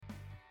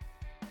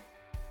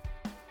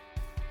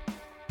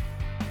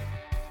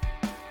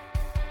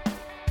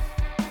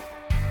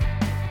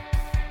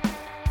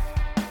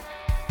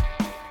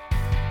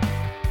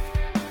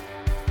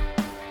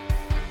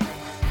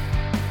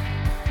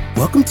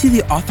Welcome to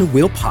the Author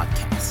Wheel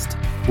Podcast,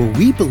 where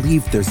we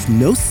believe there's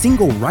no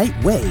single right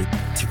way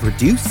to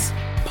produce,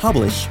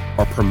 publish,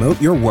 or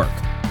promote your work.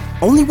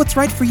 Only what's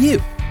right for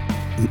you.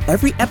 In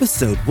every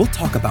episode, we'll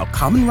talk about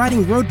common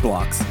writing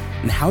roadblocks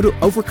and how to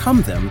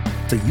overcome them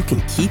so you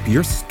can keep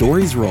your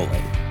stories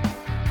rolling.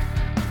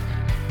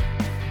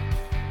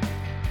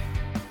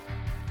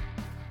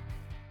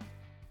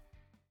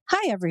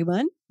 Hi,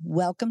 everyone.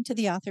 Welcome to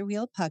the Author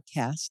Wheel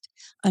Podcast.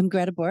 I'm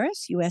Greta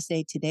Boris,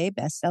 USA Today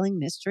bestselling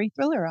mystery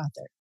thriller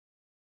author.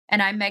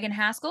 And I'm Megan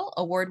Haskell,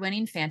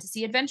 award-winning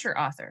fantasy adventure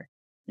author.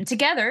 And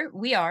together,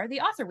 we are the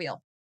Author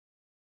Wheel.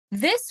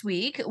 This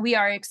week, we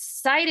are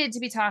excited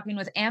to be talking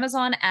with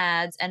Amazon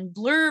ads and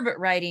blurb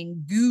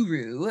writing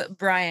guru,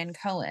 Bryan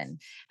Cohen.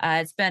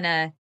 It's been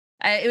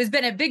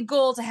a big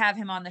goal to have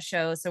him on the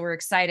show, so we're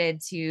excited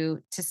to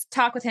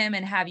talk with him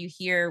and have you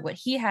hear what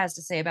he has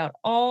to say about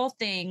all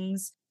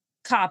things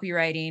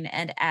copywriting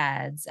and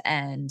ads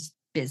and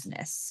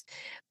business.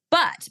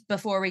 But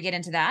before we get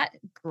into that,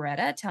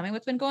 Greta, tell me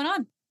what's been going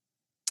on.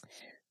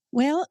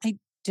 Well, I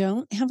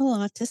don't have a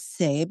lot to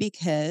say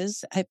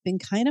because I've been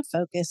kind of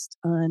focused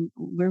on,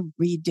 we're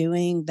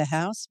redoing the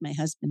house. My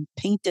husband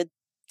painted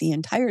the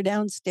entire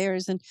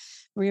downstairs and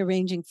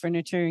rearranging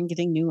furniture and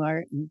getting new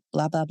art and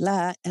blah, blah,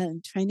 blah,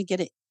 and trying to get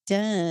it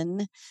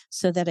done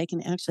so that I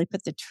can actually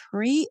put the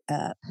tree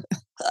up.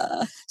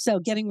 So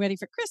getting ready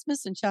for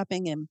Christmas and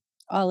shopping and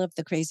all of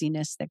the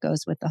craziness that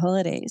goes with the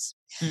holidays.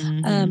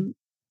 Mm-hmm.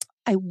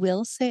 I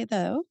will say,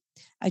 though,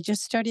 I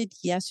just started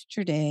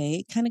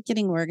yesterday kind of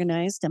getting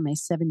organized on my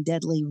 7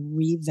 Deadly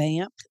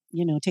revamp,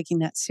 taking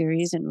that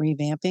series and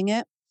revamping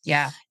it.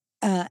 Yeah.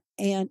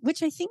 And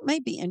which I think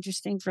might be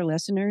interesting for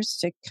listeners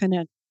to kind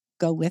of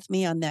go with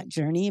me on that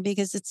journey,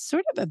 because it's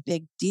sort of a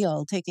big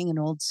deal taking an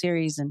old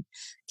series and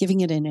giving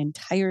it an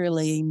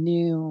entirely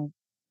new,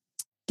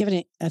 giving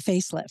it a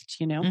facelift,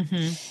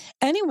 Mm-hmm.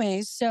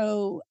 Anyway,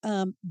 so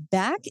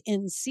back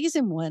in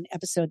season 1,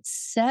 episode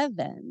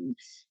 7,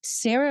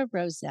 Sarah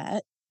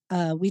Rosette,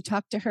 we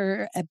talked to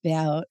her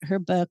about her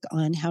book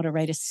on how to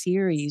write a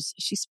series.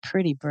 She's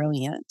pretty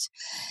brilliant.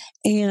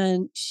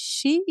 And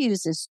she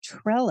uses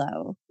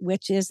Trello,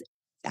 which is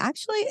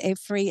actually a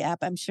free app.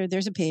 I'm sure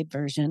there's a paid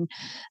version,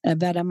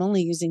 but I'm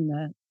only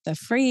using the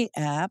free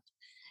app.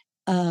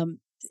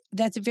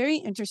 That's very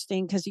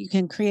interesting because you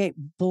can create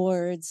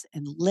boards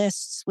and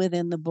lists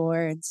within the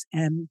boards,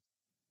 and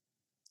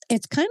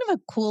it's kind of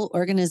a cool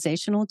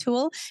organizational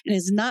tool. It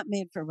is not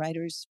made for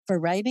writers for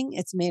writing.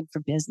 It's made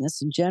for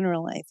business in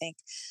general, I think.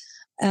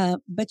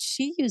 But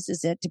she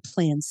uses it to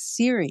plan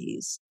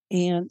series.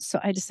 And so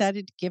I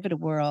decided to give it a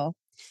whirl,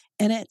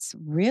 and it's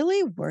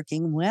really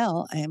working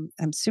well.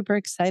 I'm super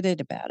excited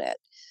about it.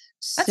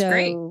 That's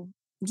great.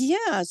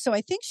 Yeah. So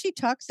I think she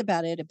talks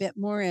about it a bit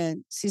more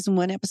in season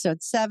 1,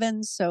 episode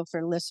 7. So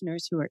for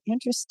listeners who are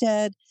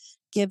interested,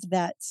 give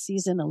that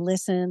season a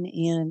listen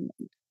and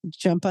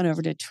jump on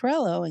over to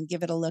Trello and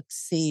give it a look,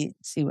 see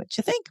what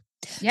you think.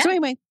 Yeah. So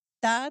anyway,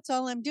 that's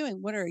all I'm doing.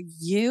 What are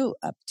you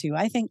up to?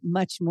 I think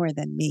much more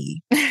than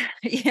me.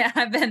 Yeah,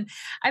 I've been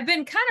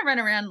kind of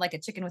running around like a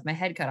chicken with my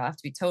head cut off,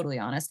 to be totally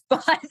honest,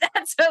 but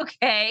that's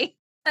okay.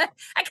 I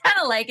kind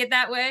of like it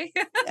that way.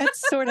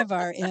 That's sort of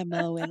our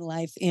MO in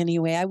life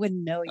anyway. I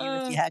wouldn't know you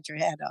if you had your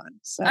head on.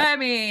 So I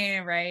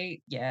mean,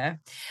 right. Yeah.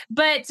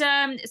 But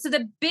so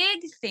the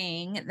big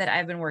thing that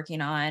I've been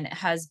working on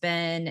has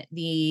been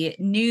the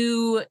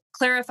new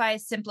Clarify,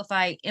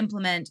 Simplify,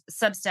 Implement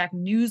Substack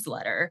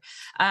newsletter.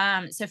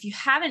 So if you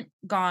haven't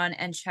gone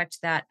and checked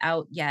that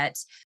out yet,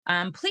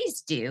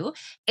 please do.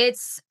 I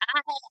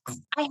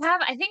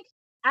think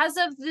as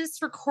of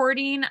this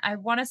recording, I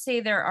want to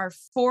say there are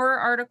 4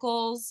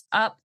 articles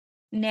up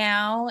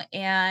now,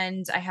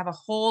 and I have a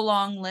whole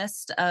long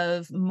list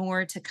of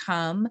more to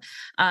come.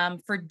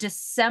 For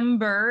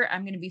December,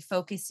 I'm going to be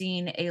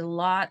focusing a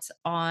lot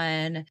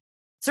on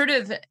sort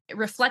of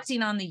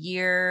reflecting on the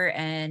year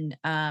and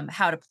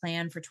how to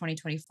plan for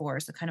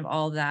 2024. So kind of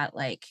all that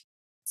like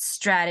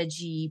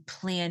strategy,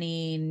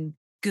 planning,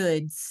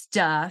 good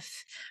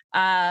stuff.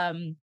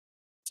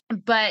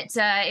 But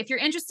if you're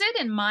interested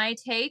in my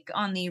take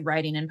on the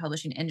writing and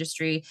publishing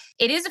industry,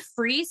 it is a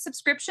free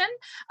subscription.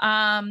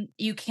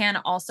 You can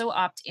also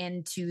opt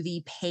into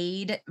the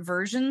paid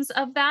versions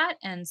of that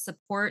and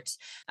support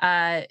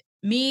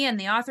me and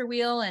the Author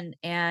Wheel and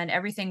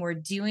everything we're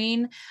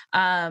doing.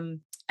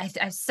 I've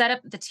set up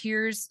the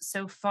tiers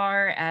so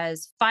far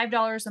as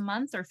 $5 a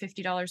month or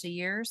 $50 a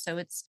year. So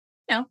it's,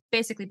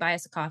 basically buy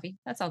us a coffee.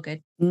 That's all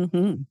good.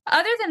 Mm-hmm.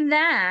 Other than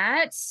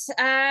that,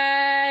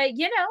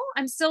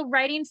 I'm still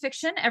writing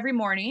fiction every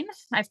morning.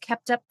 I've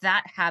kept up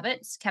that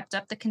habit, kept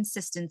up the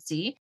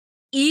consistency.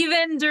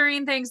 Even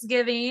during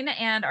Thanksgiving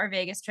and our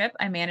Vegas trip,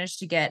 I managed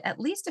to get at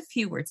least a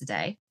few words a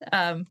day.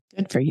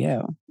 Good for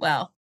you.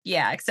 Well,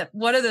 yeah, except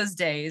one of those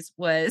days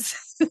was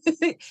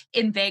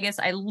in Vegas.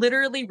 I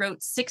literally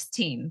wrote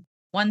 16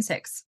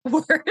 words,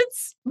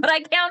 but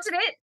I counted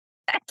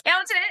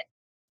it.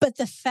 But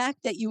the fact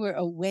that you were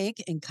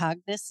awake and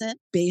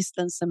cognizant based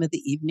on some of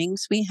the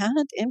evenings we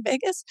had in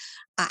Vegas,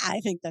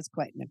 I think that's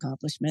quite an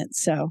accomplishment.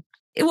 So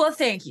Well,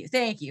 thank you.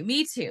 Thank you.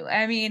 Me too.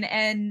 I mean,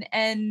 and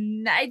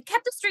I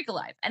kept the streak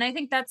alive. And I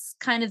think that's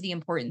kind of the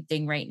important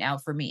thing right now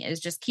for me is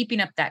just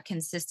keeping up that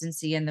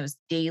consistency and those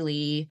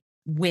daily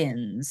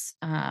wins.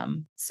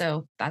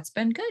 So that's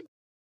been good.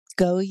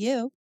 Go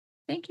you.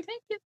 Thank you.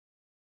 Thank you.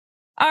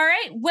 All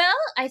right. Well,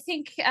 I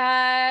think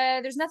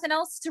there's nothing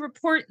else to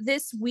report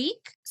this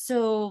week.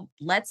 So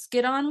let's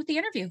get on with the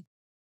interview.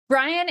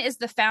 Bryan is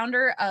the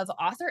founder of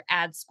Author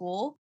Ad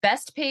School,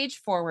 Best Page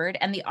Forward,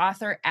 and the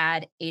Author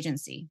Ad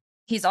Agency.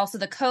 He's also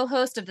the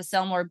co-host of the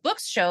Sell More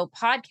Books Show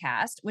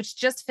podcast, which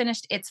just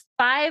finished its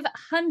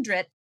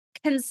 500th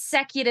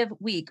consecutive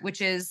week,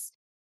 which is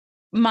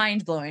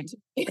mind-blowing.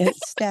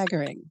 It's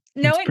staggering.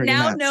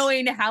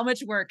 Knowing how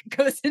much work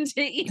goes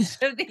into each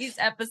of these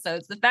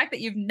episodes, the fact that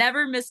you've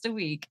never missed a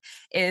week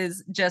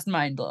is just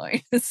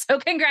mind-blowing. So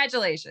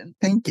congratulations.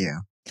 Thank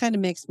you. Kind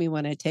of makes me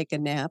want to take a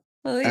nap.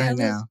 Oh, yeah, I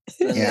know.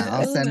 Yeah,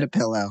 I'll send a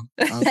pillow.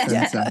 I'll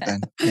send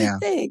something. Yeah.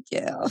 Thank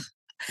you.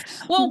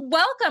 Well,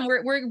 welcome.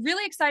 We're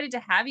really excited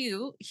to have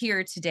you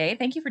here today.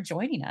 Thank you for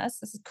joining us.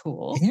 This is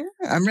cool. Yeah,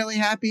 I'm really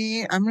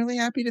happy. I'm really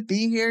happy to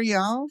be here,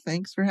 y'all.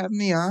 Thanks for having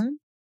me on.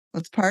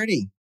 Let's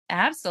party.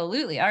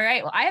 Absolutely. All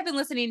right. Well, I have been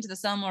listening to the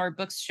Sell More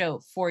Books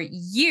Show for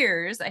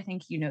years. I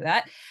think you know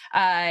that.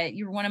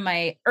 You were one of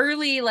my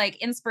early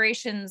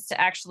inspirations to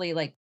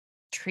actually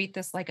treat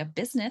this like a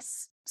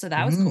business. So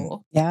that was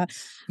cool. Yeah.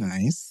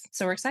 Nice.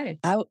 So we're excited.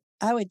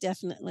 I would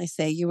definitely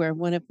say you were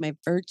one of my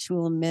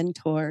virtual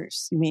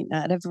mentors. You may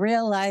not have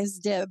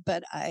realized it,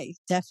 but I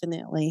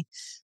definitely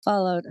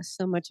followed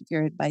so much of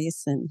your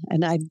advice.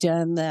 And I've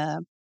done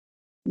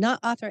not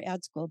Author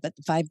Ad School, but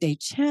the 5-day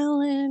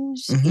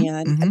challenge.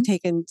 And I've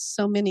taken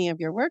so many of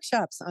your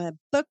workshops on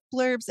book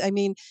blurbs. I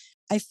mean,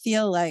 I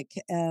feel like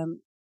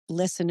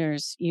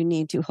listeners, you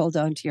need to hold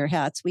on to your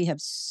hats. We have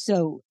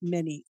so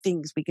many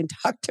things we can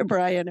talk to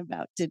Bryan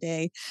about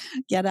today.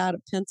 Get out a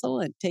pencil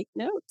and take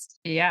notes.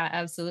 Yeah,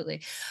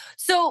 absolutely.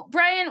 So,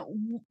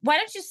 Bryan, why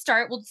don't you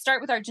start? We'll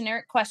start with our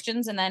generic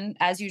questions, and then,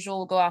 as usual,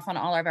 we'll go off on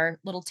all of our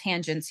little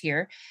tangents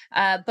here.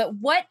 But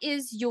what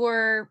is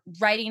your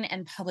writing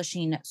and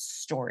publishing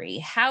story?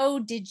 How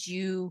did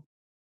you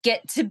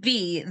get to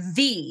be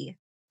the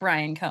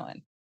Bryan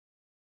Cohen?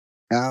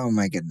 Oh,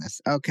 my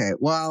goodness. Okay.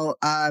 Well,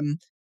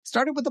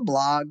 started with a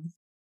blog,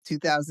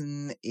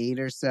 2008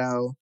 or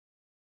so.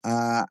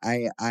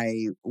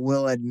 I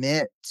will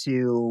admit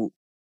to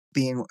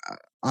being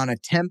on a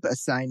temp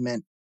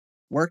assignment,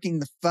 working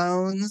the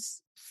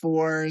phones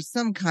for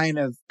some kind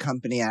of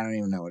company. I don't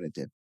even know what it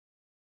did.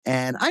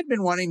 And I'd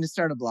been wanting to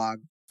start a blog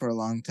for a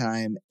long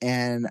time.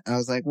 And I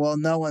was like, well,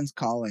 no one's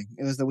calling.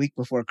 It was the week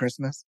before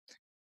Christmas.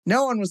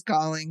 No one was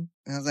calling.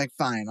 And I was like,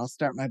 fine, I'll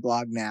start my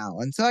blog now.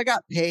 And so I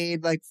got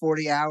paid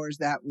 40 hours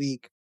that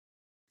week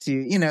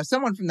to,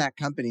 someone from that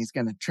company is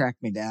going to track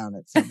me down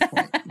at some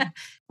point.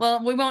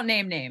 Well, we won't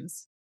name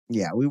names.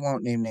 Yeah, we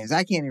won't name names.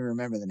 I can't even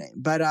remember the name.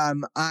 But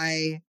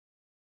I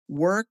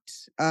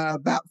worked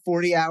about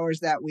 40 hours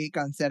that week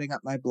on setting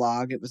up my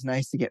blog. It was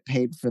nice to get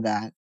paid for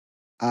that.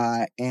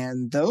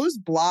 And those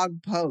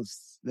blog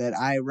posts that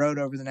I wrote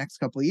over the next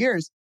couple of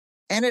years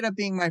ended up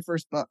being my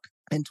first book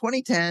in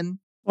 2010.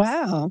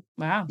 Wow.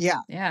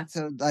 Yeah.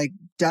 So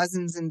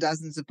dozens and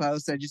dozens of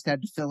posts. I just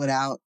had to fill it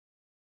out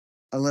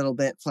a little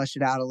bit, flesh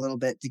it out a little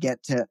bit to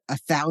get to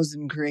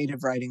 1,000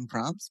 creative writing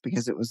prompts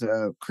because it was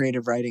a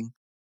creative writing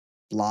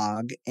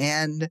blog.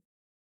 And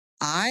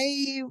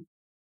I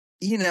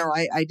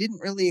didn't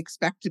really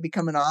expect to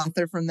become an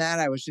author from that.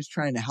 I was just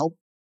trying to help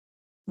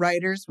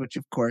writers, which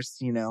of course,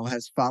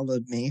 has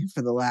followed me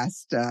for the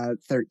last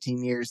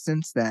 13 years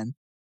since then.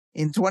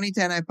 In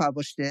 2010, I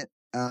published it.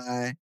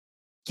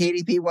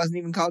 KDP wasn't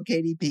even called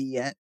KDP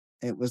yet.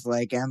 It was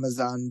like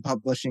Amazon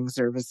Publishing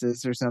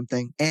Services or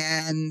something.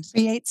 And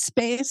Create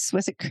Space.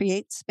 Was it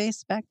Create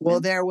Space back then? Well,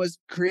 there was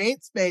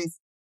Create Space.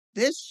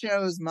 This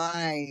shows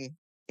my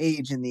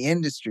age in the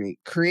industry.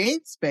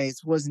 Create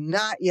Space was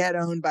not yet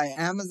owned by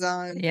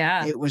Amazon.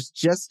 Yeah. It was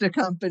just a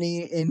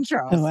company in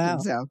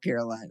Charleston, South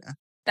Carolina.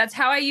 That's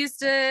how I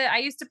used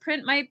to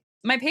print my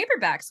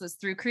paperbacks was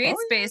through Create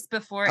Space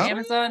before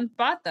Amazon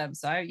bought them.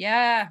 So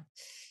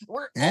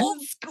we're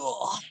old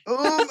school.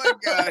 Oh my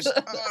gosh.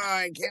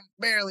 I can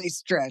barely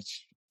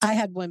stretch. I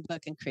had one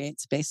book in Create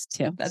Space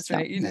too. That's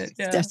right. You did.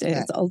 Yeah.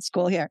 It's old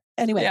school here.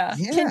 Anyway,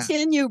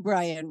 continue,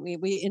 Bryan.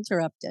 We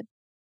interrupted.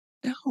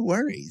 No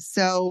worries.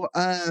 So,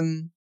 I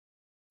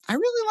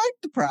really like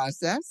the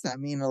process. I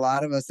mean, a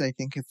lot of us, I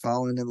think, have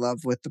fallen in love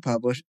with the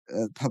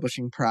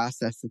publishing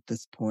process at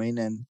this point,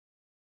 and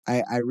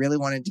I really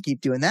wanted to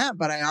keep doing that.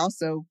 But I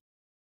also,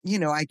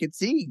 I could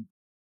see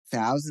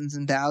thousands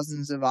and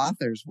thousands of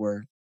authors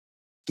were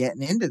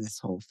getting into this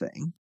whole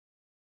thing,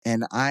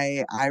 and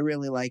I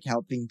really like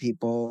helping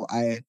people.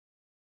 I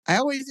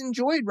always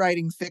enjoyed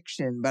writing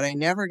fiction, but I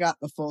never got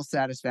the full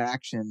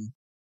satisfaction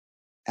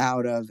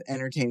out of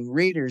entertaining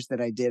readers that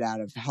I did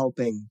out of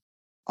helping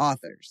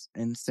authors.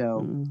 And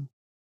so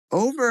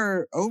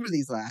over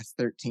these last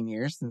 13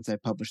 years since I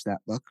published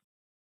that book,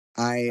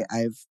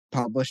 I've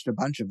published a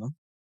bunch of them,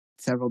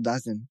 several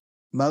dozen.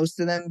 most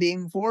of them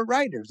being for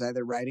writers,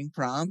 either writing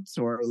prompts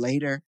or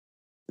later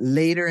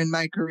in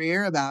my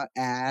career about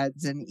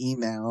ads and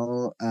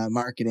email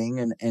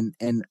marketing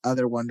and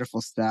other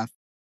wonderful stuff.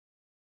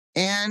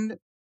 And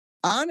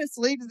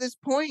honestly, to this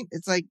point,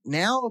 it's like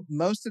now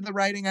most of the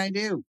writing I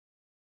do,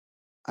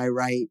 I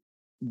write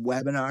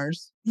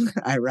webinars.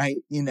 I write,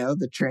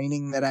 the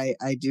training that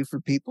I do for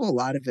people, a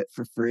lot of it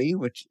for free,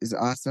 which is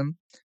awesome.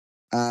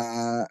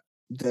 The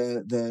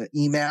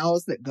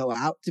emails that go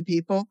out to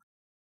people,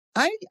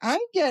 I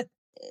get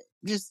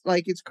just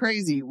like, it's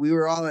crazy. We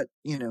were all at,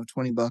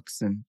 20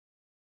 books, and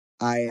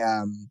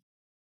I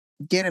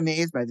get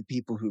amazed by the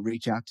people who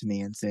reach out to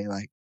me and say,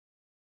 like,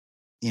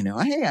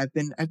 hey, I've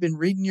been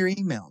reading your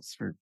emails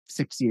for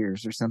 6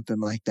 years or something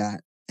like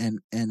that. And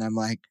I'm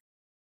like,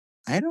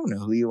 I don't know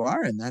who you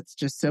are. And that's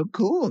just so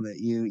cool that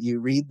you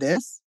read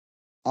this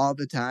all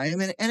the time.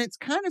 And it's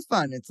kind of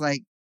fun. It's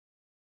like,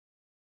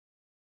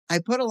 I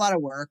put a lot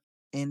of work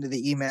into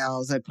the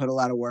emails. I put a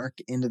lot of work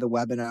into the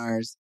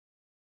webinars.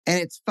 And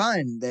it's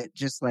fun that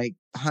just like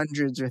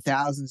hundreds or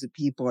thousands of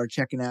people are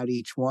checking out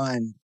each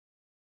one.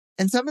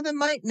 And some of them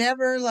might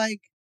never like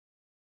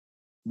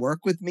work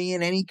with me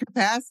in any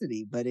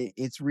capacity, but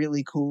it's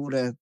really cool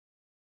to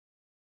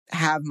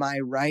have my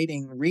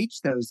writing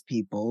reach those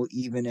people,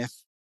 even if,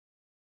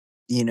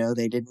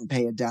 they didn't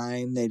pay a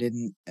dime, they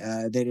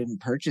didn't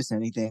purchase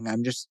anything.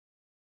 I'm just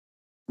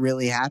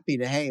really happy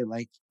to, hey,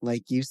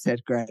 like you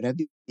said, Greta,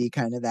 be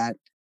kind of that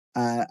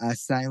a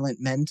silent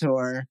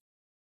mentor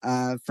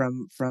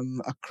from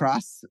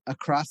across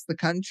the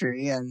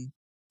country, and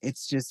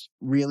it's just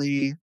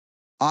really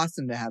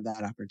awesome to have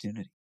that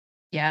opportunity.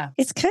 Yeah,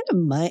 it's kind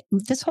of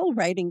this whole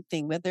writing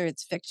thing, whether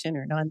it's fiction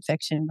or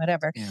nonfiction,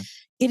 whatever. Yeah.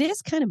 It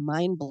is kind of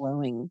mind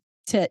blowing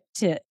to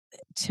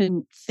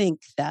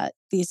think that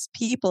these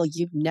people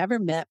you've never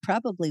met,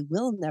 probably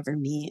will never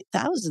meet,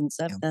 thousands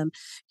of them,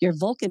 you're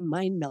Vulcan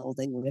mind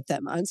melding with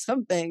them on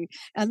something,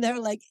 and they're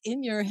like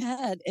in your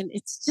head. And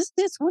it's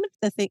one of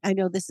the things, I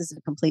know this is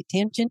a complete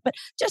tangent, but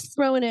just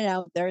throwing it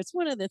out there, it's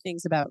one of the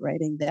things about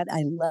writing that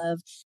I love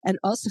and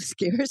also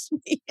scares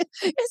me.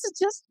 It's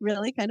just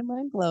really kind of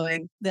mind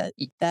blowing that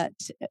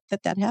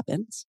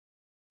happens.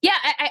 Yeah,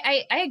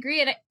 I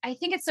agree. And I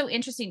think it's so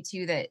interesting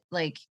too that,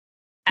 like,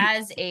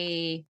 as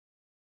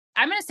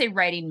I'm going to say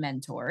writing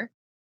mentor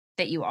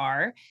that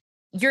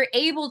you're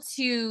able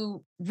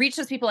to reach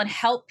those people and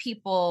help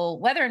people,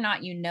 whether or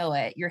not you know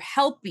it, you're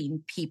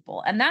helping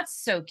people. And that's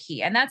so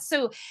key. And that's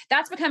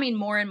becoming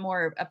more and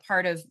more a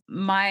part of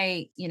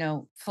my,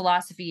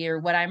 philosophy, or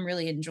what I'm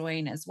really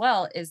enjoying as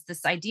well, is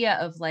this idea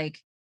of, like,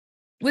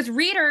 with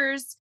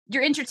readers,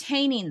 you're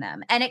entertaining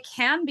them, and it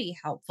can be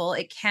helpful.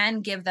 It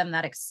can give them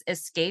that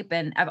escape.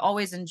 And I've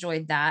always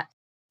enjoyed that.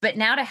 But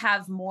now to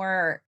have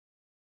more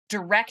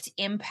direct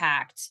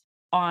impact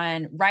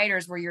on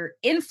writers, where you're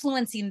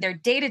influencing their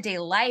day-to-day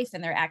life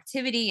and their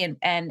activity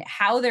and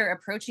how they're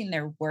approaching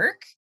their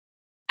work,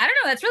 I don't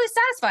know, that's really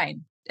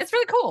satisfying. It's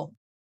really cool.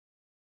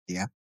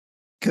 Yeah.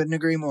 Couldn't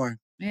agree more.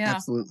 Yeah.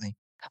 Absolutely.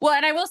 Well,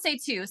 and I will say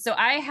too, so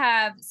I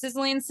have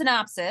Sizzling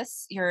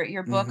Synopsis,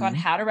 your book on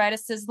how to write a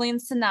sizzling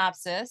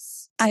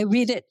synopsis. I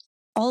read it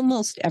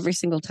almost every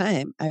single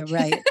time I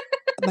write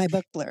my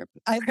book blurb.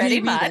 I Pretty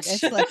reread much.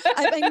 It. It's like,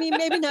 I mean,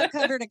 maybe not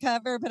cover to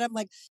cover, but I'm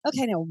like,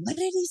 okay, now what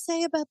did he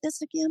say about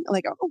this again? I'm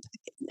like, oh,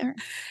 back in there.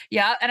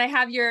 Yeah, and I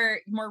have your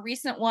more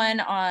recent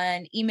one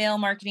on email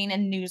marketing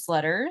and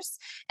newsletters,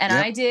 and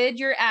I did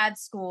your ad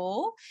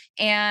school.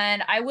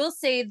 And I will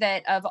say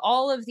that of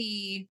all of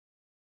the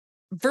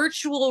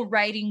virtual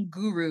writing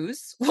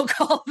gurus, we'll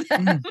call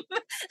them,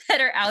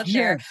 that are out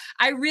there,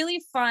 I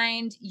really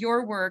find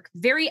your work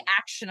very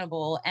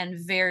actionable and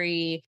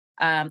very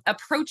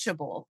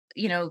approachable.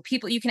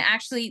 People, you can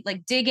actually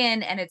like dig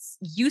in, and it's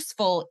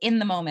useful in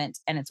the moment,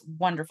 and it's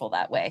wonderful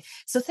that way.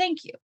 So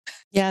thank you.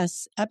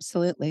 Yes,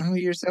 absolutely. Oh,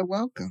 you're so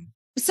welcome.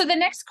 So the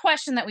next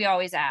question that we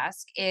always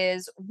ask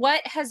is, what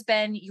has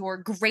been your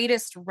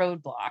greatest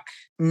roadblock,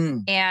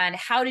 and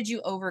how did you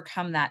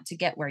overcome that to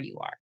get where you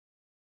are?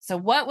 So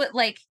what would,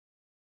 like,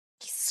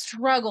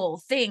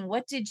 struggle thing,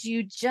 what did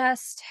you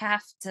just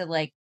have to,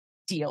 like,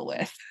 deal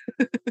with?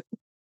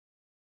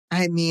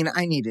 I mean,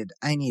 I needed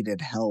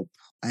help.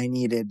 I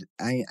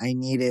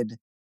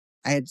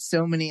had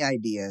so many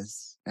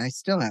ideas. I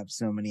still have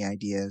so many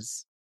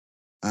ideas.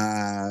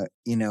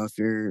 If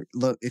you're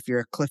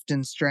a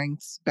Clifton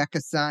Strengths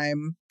Becca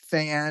Syme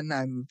fan,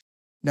 I'm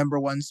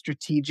 #1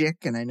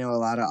 strategic, and I know a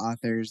lot of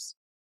authors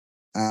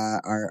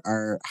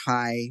are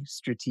high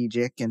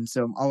strategic, and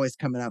so I'm always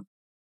coming up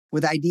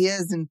with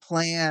ideas and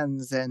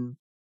plans. And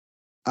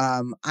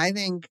I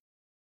think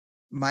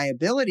my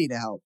ability to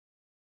help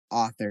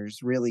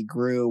authors really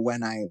grew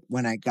when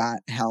I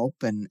got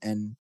help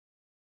and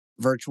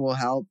virtual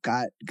help,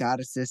 got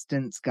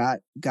assistants,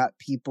 got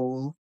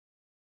people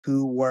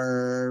who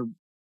were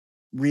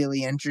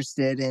really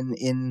interested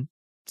in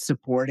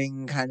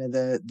supporting kind of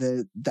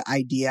the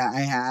idea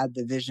I had,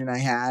 the vision I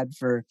had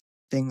for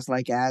things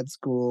like ad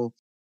school,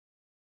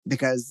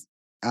 because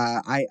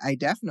I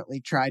definitely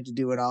tried to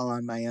do it all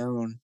on my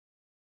own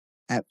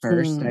at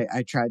first.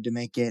 I tried to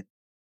make it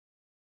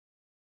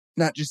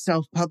not just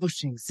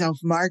self-publishing,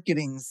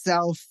 self-marketing,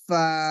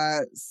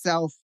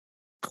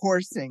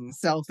 self-coursing,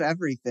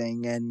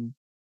 self-everything. And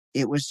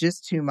it was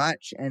just too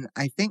much. And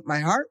I think my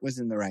heart was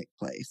in the right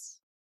place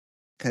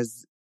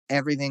because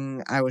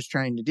everything I was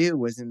trying to do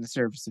was in the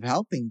service of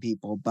helping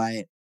people,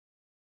 but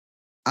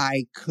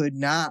I could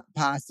not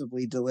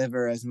possibly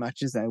deliver as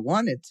much as I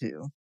wanted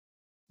to.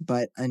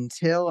 But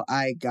until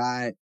I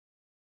got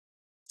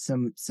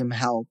some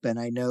help, and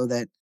I know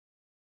that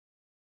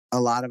a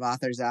lot of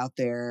authors out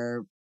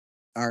there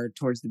are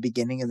towards the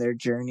beginning of their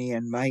journey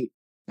and might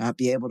not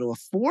be able to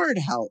afford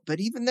help, but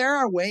even there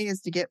are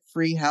ways to get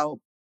free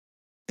help,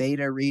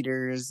 beta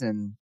readers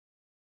and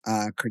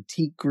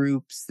critique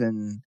groups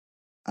and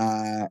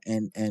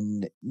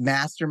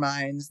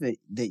masterminds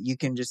that you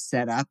can just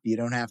set up. You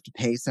don't have to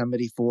pay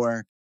somebody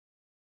for,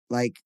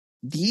 like,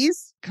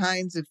 these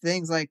kinds of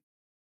things. Like,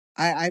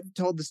 I've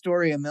told the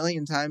story a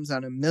million times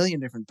on a million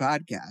different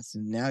podcasts,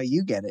 and now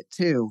you get it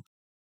too.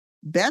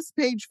 Best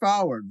Page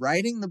Forward,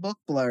 writing the book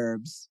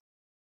blurbs,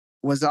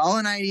 was all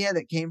an idea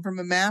that came from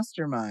a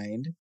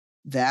mastermind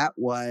that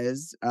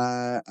was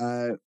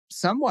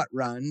somewhat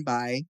run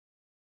by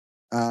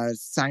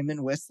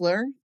Simon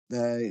Whistler,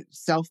 the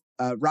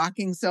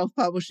rocking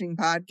self-publishing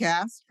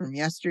podcast from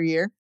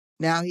yesteryear.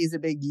 Now he's a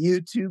big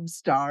YouTube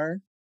star.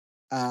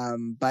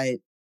 But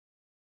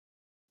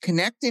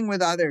connecting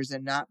with others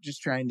and not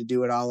just trying to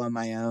do it all on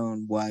my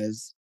own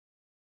was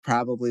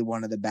probably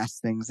one of the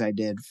best things I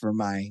did for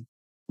my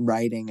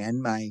writing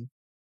and my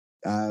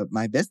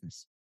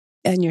business.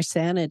 And your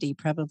sanity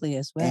probably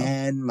as well.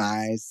 And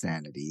my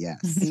sanity,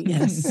 yes.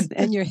 Yes.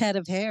 And your head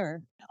of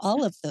hair,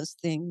 all of those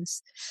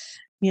things.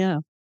 Yeah.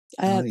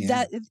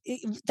 Yeah.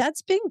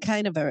 That's been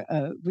kind of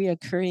a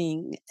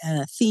reoccurring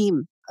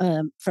theme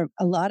for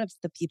a lot of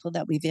the people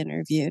that we've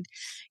interviewed,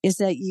 is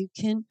that you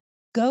can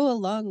go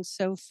along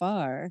so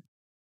far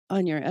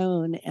on your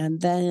own,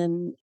 and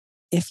then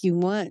if you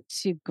want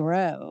to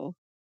grow,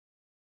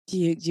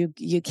 you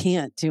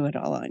can't do it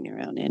all on your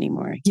own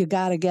anymore. You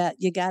gotta get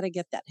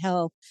that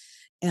help.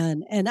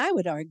 And I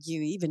would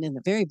argue, even in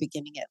the very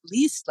beginning, at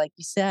least, like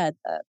you said,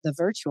 the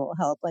virtual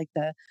help, like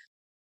the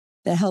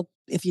help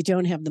if you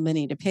don't have the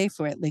money to pay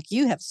for it. Like,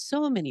 you have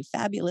so many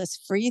fabulous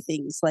free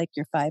things, like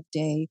your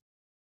 5-day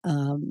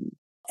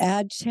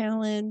ad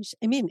challenge.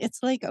 I mean,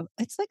 it's like a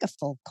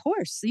full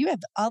course. So you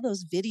have all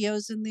those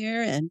videos in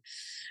there, and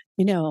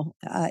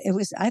I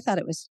thought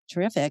it was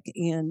terrific.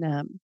 And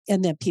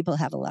then people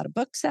have a lot of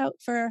books out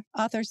for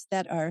authors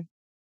that are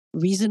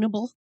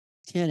reasonable.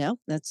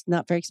 That's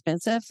not very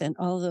expensive, and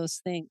all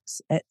those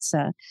things. It's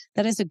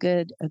that is a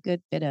good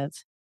bit of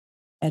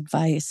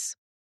advice.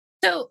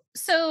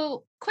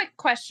 So quick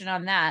question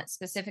on that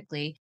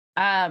specifically.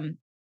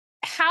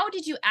 How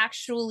did you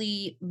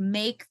actually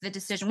make the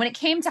decision when it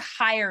came to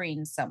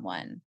hiring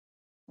someone?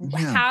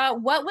 Yeah.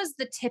 What was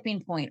the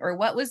tipping point, or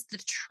what was the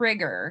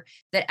trigger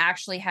that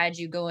actually had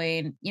you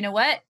going, you know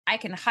what, I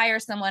can hire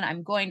someone,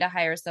 I'm going to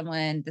hire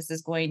someone, this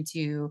is going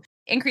to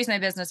increase my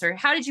business? Or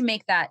how did you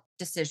make that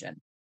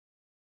decision?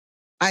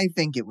 I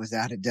think it was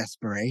out of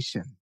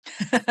desperation.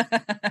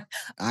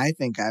 I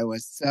think I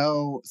was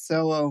so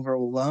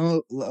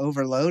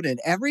overloaded.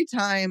 Every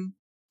time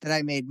that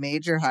I made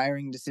major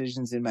hiring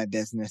decisions in my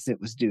business,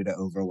 it was due to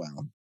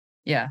overwhelm.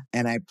 Yeah.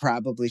 And I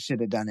probably should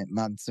have done it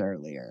months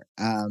earlier.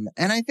 And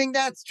I think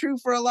that's true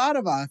for a lot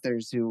of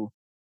authors who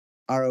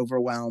are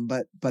overwhelmed.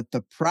 But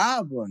the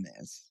problem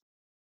is,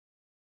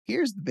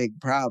 here's the big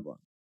problem.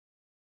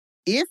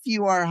 If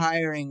you are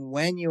hiring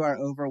when you are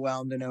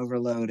overwhelmed and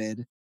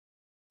overloaded,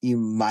 you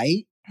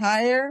might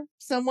hire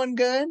someone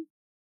good,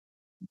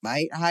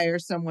 might hire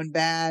someone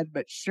bad,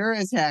 but sure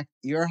as heck,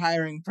 your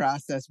hiring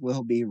process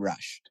will be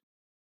rushed.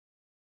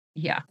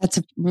 Yeah. That's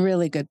a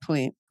really good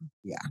point.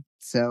 Yeah.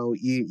 So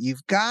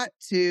you've got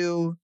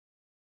to,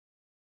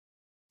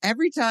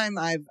 every time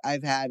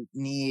I've had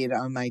need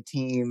on my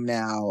team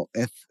now,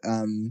 if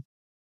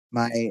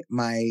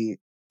my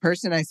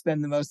person I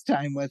spend the most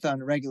time with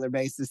on a regular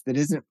basis that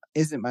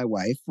isn't my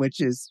wife, which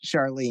is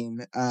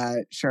Charlene.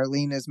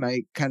 Charlene is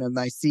my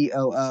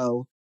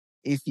COO,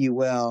 if you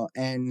will,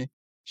 and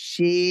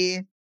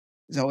she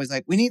is always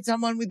like, "We need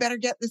someone. We better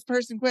get this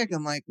person quick."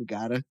 I'm like, "We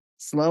gotta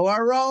slow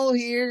our roll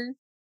here,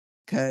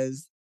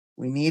 because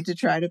we need to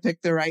try to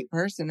pick the right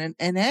person."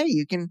 And hey,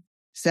 you can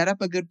set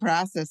up a good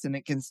process and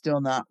it can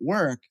still not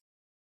work.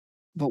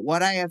 But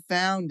what I have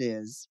found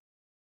is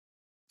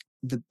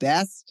the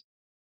best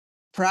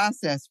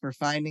process for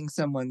finding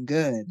someone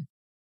good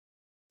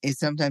is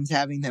sometimes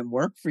having them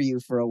work for you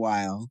for a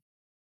while,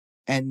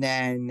 and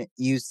then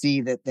you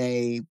see that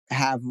they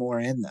have more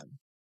in them.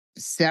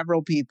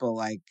 Several people,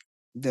 like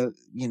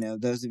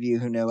those of you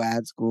who know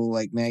ad school,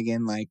 like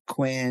Megan, like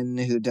Quinn,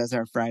 who does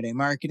our Friday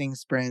marketing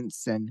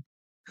sprints and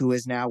who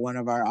is now one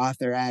of our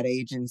author ad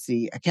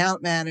agency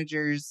account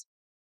managers.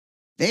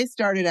 They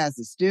started as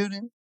a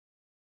student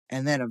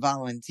and then a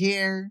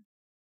volunteer,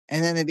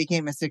 and then they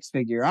became a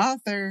 6-figure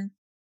author.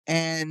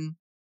 And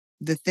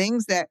the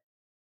things that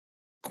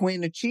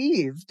Quinn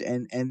achieved,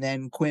 and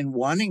then Quinn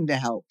wanting to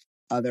help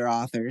other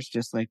authors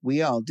just like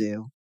we all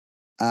do,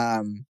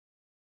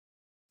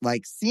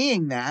 like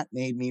seeing that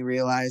made me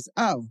realize,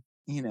 oh,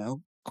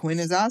 Quinn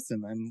is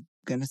awesome. I'm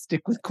gonna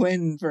stick with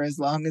Quinn for as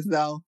long as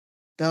they'll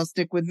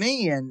stick with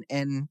me.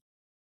 And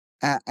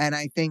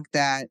I think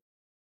that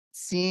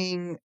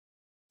seeing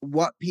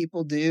what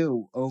people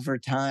do over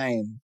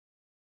time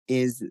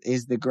is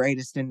the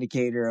greatest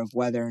indicator of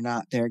whether or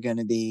not they're going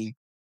to be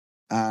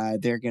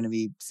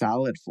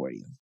solid for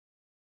you.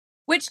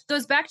 Which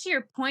goes back to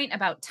your point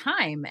about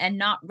time and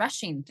not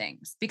rushing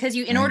things, because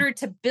in Right. order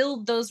to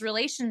build those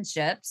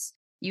relationships,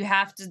 you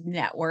have to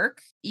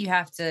network, you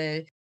have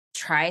to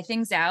try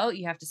things out,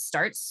 you have to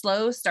start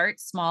slow, start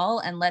small,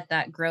 and let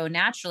that grow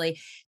naturally.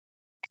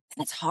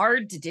 That's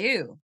hard to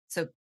do.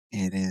 So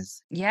It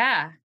is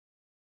yeah.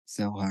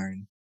 so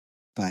hard,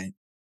 but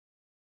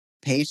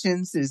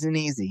patience isn't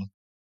easy.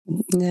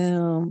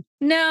 No,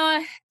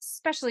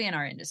 Especially in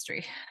our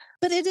industry.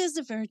 but it is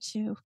a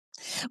virtue.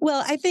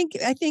 Well, I think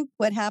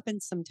what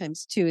happens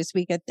sometimes too is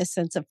we get this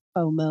sense of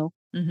FOMO.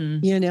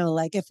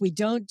 Like if we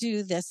don't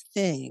do this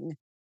thing,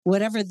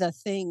 whatever the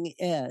thing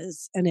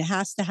is, and it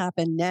has to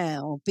happen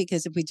now,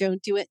 because if we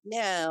don't do it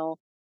now,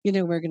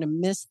 we're going to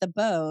miss the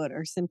boat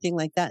or something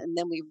like that. And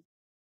then we,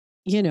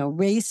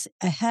 race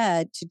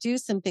ahead to do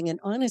something. And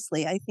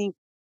honestly, I think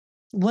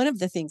one of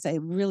the things I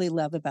really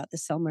love about the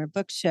Selmer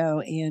Book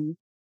Show and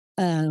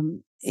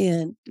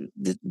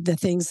the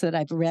things that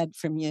I've read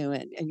from you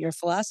and your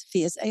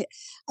philosophy is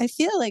I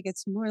feel like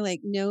it's more like,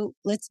 no,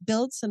 let's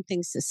build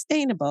something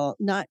sustainable,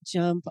 not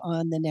jump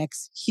on the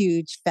next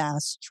huge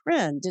fast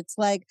trend. It's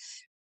like,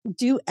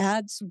 do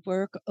ads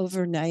work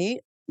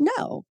overnight?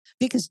 No,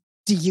 because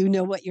do you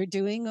know what you're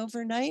doing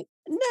overnight?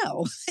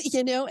 No,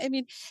 I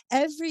mean,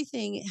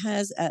 everything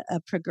has a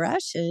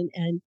progression,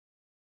 and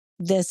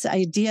this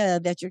idea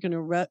that you're going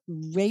to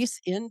race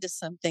into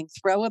something,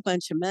 throw a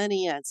bunch of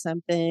money at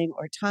something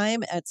or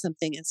time at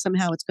something, and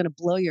somehow it's going to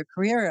blow your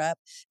career up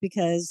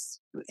because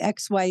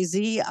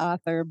XYZ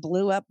author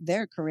blew up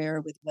their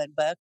career with one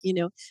book,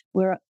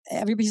 where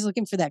everybody's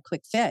looking for that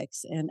quick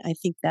fix. And I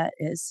think that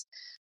is,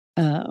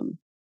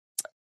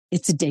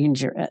 it's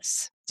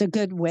dangerous. It's a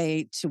good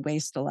way to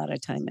waste a lot of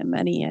time and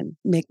money and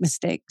make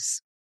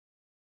mistakes.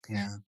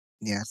 Yeah.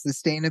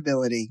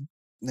 Sustainability.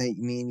 I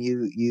mean,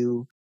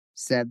 you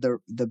said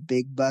the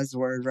big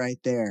buzzword right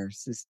there.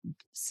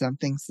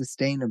 Something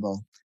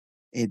sustainable.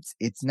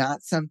 It's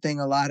not something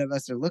a lot of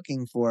us are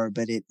looking for,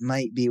 but it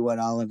might be what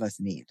all of us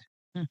need.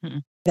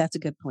 That's a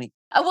good point.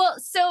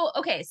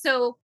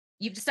 So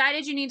you've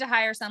decided you need to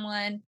hire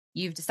someone.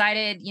 You've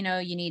decided, you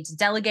need to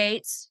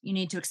delegate. You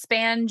need to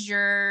expand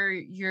your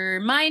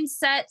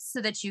mindset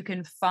so that you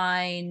can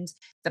find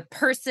the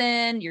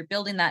person. You're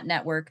building that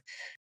network.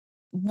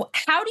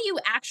 How do you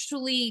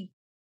actually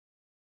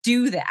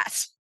do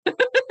that?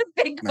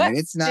 Right.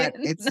 It's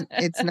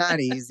not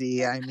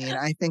easy. I mean,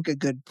 I think a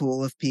good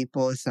pool of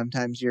people is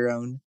sometimes your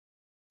own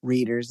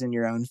readers and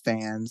your own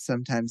fans.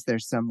 Sometimes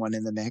there's someone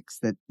in the mix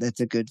that's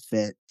a good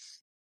fit.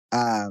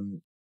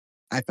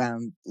 I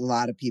found a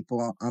lot of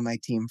people on my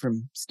team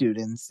from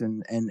students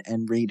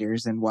and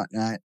readers and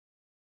whatnot.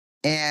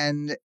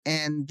 And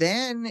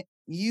then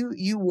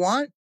you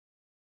want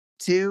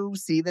to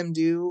see them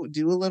do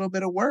a little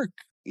bit of work.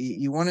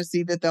 You want to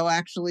see that they'll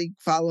actually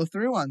follow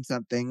through on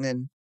something.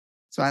 And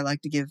so I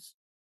like to give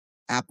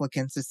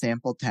applicants a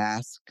sample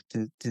task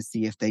to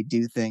see if they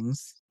do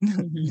things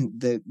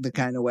the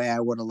kind of way I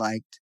would have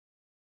liked.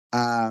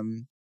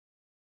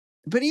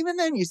 But even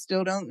then, you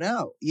still don't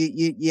know.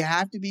 You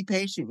have to be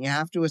patient. You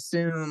have to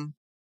assume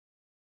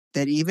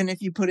that even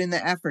if you put in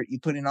the effort, you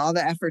put in all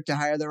the effort to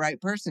hire the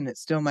right person, it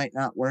still might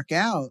not work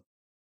out.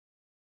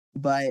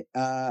 But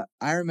I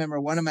remember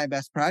one of my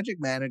best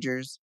project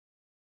managers,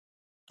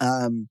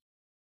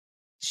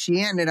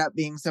 she ended up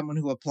being someone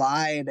who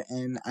applied,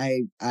 and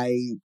I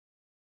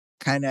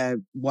kind of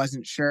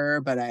wasn't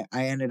sure, but I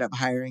ended up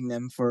hiring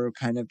them for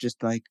kind of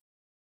just like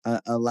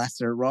a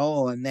lesser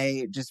role, and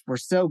they just were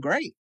so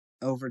great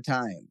over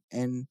time.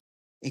 And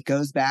it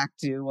goes back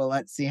to, well,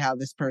 let's see how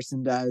this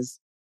person does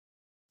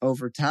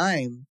over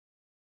time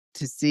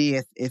to see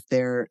if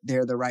they're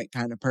the right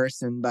kind of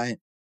person. But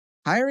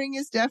hiring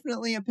is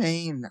definitely a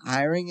pain.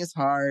 Hiring is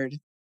hard.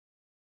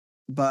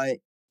 But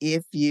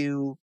if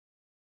you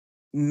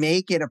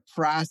make it a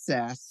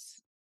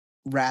process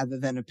rather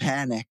than a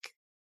panic,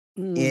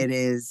 it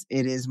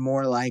is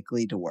more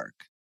likely to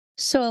work.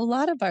 So a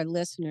lot of our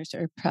listeners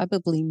are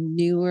probably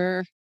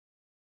newer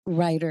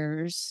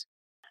writers,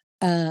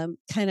 kind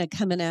of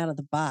coming out of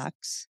the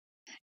box.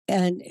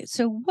 And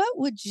so what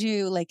would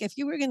you like if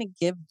you were going to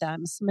give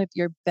them some of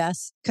your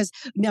best, because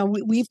now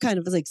we've kind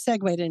of like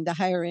segued into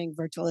hiring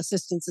virtual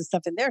assistants and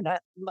stuff, and they're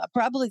not,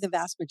 probably the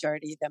vast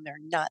majority of them are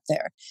not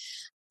there.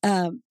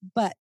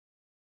 But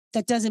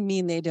that doesn't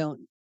mean they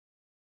don't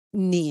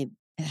need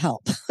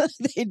help.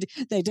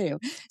 They do.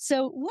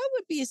 So what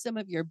would be some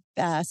of your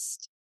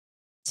best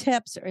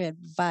tips or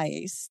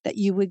advice that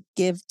you would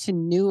give to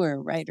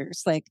newer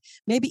writers? Like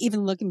maybe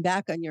even looking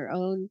back on your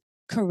own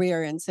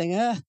career and saying,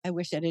 I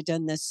wish I'd have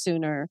done this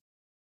sooner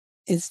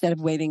instead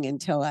of waiting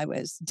until I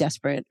was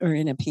desperate or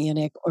in a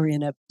panic or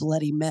in a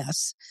bloody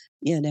mess,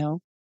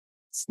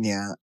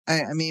 Yeah.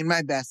 I mean,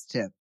 my best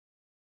tip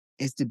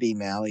is to be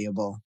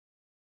malleable,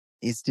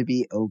 is to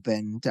be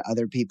open to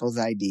other people's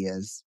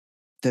ideas.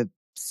 The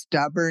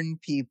stubborn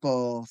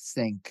people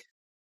sink.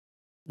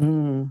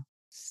 Mm.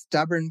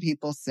 Stubborn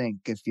people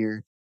sink. If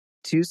you're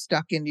too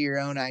stuck into your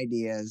own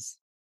ideas,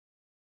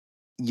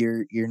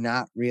 you're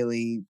not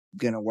really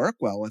going to work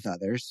well with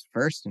others,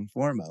 first and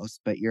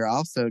foremost, but you're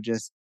also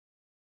just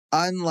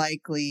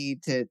unlikely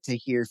to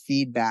hear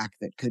feedback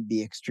that could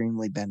be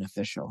extremely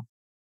beneficial.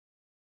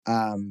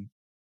 I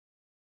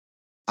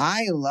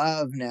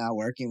love now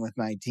working with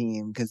my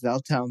team because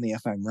they'll tell me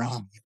if I'm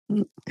wrong.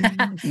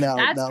 That's They'll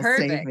save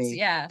perfect. me.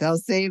 Yeah. They'll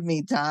save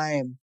me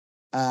time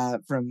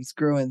from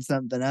screwing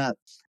something up.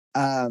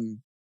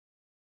 And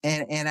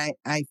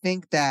I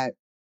think that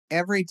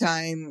every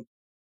time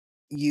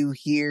you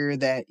hear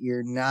that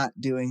you're not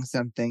doing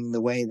something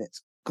the way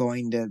that's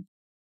going to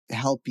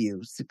help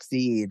you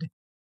succeed,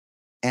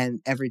 and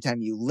every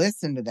time you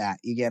listen to that,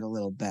 you get a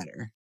little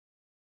better.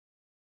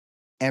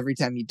 Every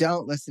time you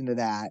don't listen to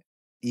that,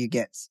 you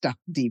get stuck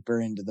deeper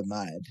into the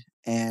mud.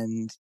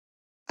 And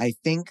I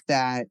think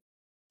that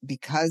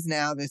because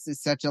now this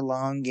is such a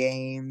long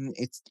game,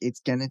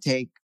 it's going to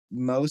take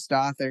most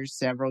authors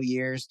several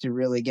years to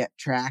really get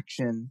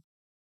traction.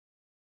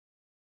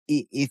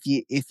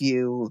 If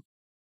you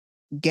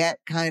get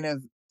kind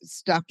of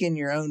stuck in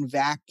your own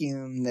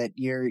vacuum, that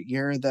you're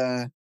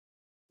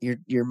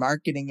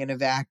marketing in a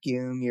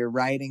vacuum, you're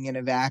writing in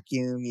a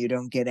vacuum, you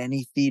don't get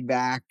any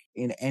feedback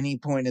in any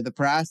point of the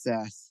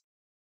process,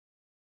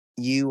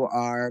 you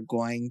are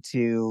going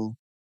to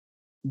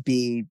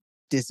be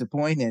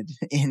disappointed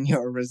in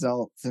your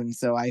results. And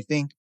so I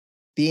think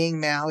being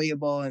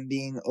malleable and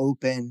being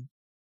open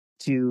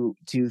to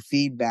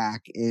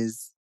feedback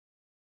is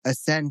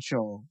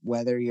essential,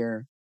 whether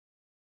you're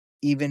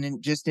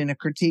even just in a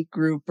critique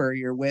group, or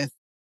you're with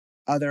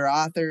other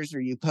authors,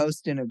 or you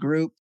post in a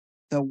group.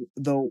 The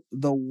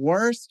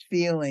worst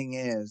feeling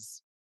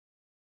is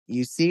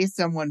you see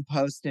someone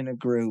post in a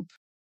group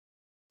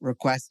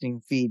requesting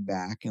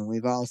feedback, and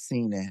we've all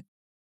seen it.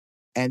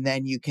 And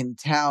then you can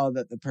tell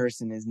that the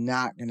person is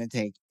not going to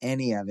take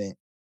any of it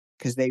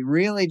because they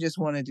really just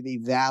wanted to be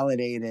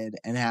validated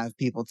and have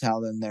people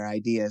tell them their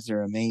ideas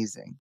are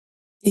amazing,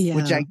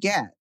 which Yeah. I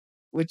get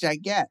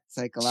Sure.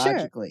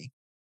 psychologically,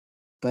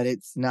 but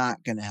it's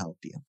not going to help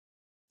you.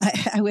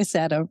 I was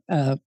at a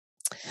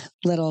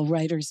little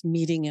writers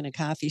meeting in a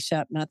coffee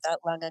shop not that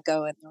long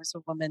ago, and there was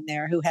a woman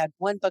there who had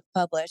one book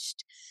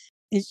published.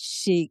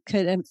 She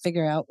couldn't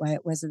figure out why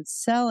it wasn't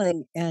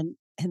selling, and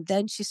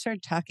then she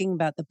started talking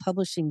about the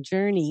publishing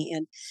journey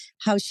and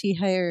how she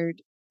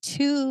hired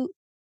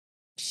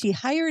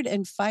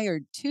and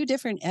fired two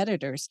different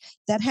editors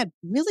that had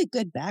really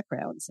good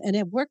backgrounds and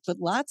had worked with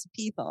lots of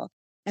people.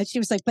 And she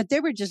was like, but they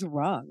were just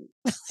wrong.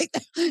 Like,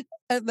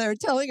 and they're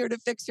telling her to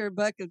fix her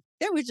book, and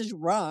they were just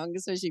wrong.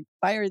 So she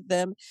fired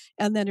them.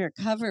 And then her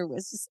cover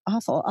was just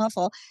awful,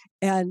 awful.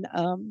 And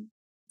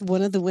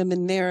one of the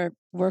women there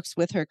works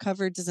with her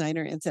cover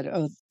designer and said,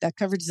 oh, that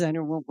cover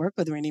designer won't work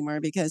with her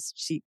anymore because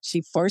she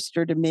forced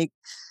her to make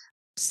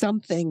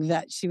something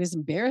that she was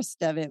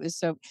embarrassed of. It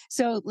was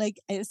so like,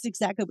 it's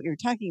exactly what you're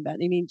talking about.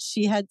 I mean,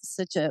 she had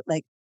such a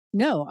like,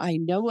 no, I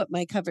know what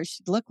my cover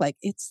should look like.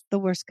 It's the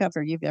worst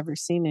cover you've ever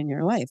seen in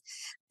your life.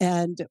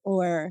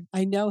 Or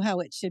I know how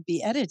it should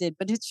be edited,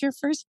 but it's your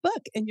first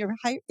book and you're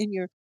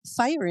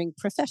firing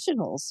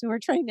professionals who are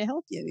trying to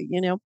help you, you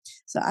know?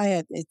 So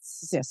I've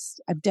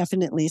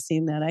definitely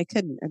seen that. I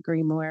couldn't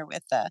agree more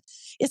with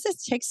it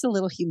just takes a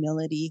little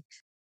humility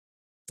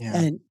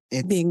and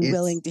being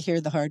willing to hear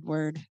the hard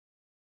word.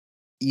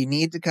 You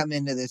need to come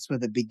into this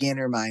with a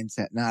beginner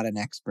mindset, not an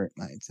expert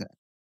mindset.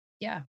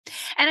 Yeah.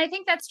 And I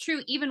think that's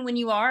true even when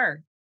you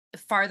are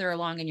farther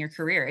along in your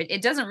career.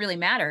 It doesn't really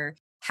matter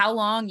how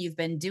long you've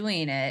been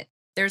doing it.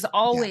 There's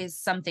always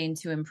something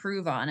to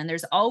improve on. And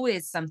there's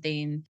always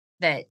something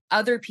that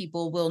other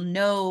people will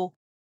know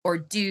or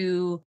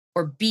do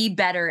or be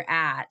better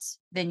at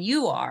than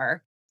you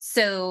are.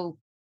 So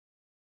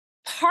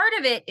part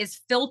of it is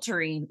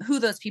filtering who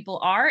those people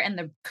are and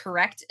the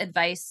correct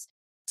advice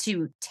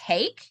to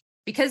take,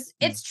 because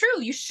it's true,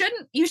 you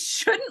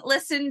shouldn't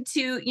listen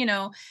to,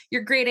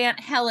 your great aunt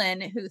Helen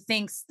who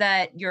thinks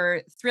that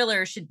your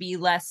thriller should be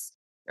less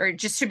or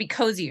just should be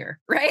cozier,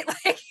 right?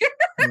 Like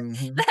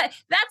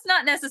that's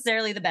not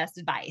necessarily the best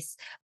advice.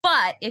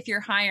 But if you're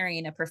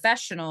hiring a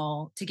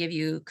professional to give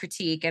you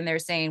critique and they're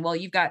saying, well,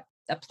 you've got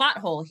a plot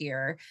hole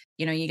here,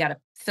 you got to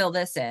fill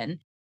this in,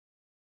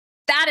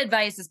 that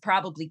advice is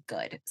probably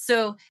good.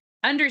 So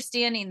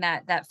understanding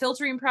that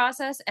filtering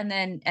process and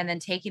then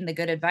taking the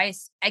good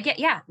advice,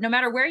 no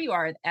matter where you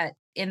are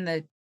in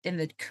the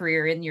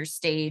career, in your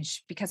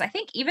stage, because I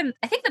think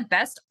the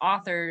best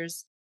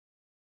authors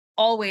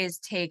always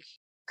take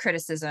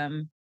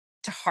criticism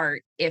to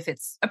heart if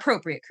it's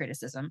appropriate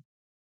criticism.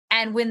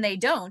 And when they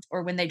don't,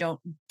 or when they don't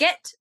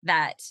get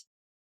that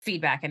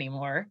feedback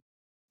anymore,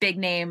 big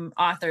name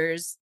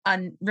authors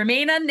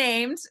remain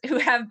unnamed who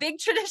have big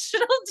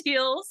traditional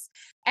deals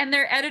and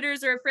their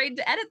editors are afraid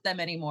to edit them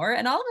anymore.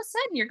 And all of a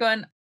sudden you're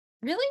going,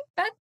 really?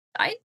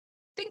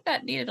 think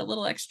that needed a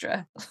little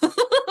extra,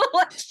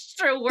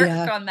 extra work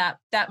on that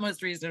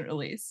most recent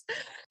release.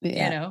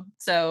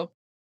 So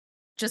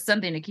just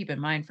something to keep in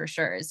mind for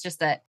sure. It's just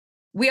that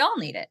we all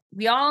need it.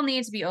 We all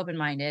need to be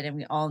open-minded, and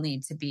we all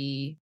need to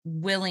be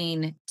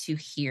willing to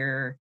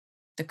hear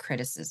the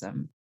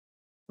criticism,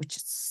 which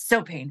is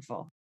so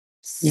painful.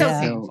 So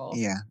painful.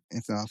 Yeah,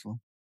 it's awful.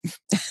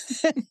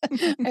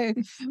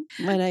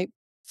 When I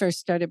first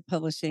started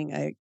publishing,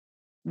 I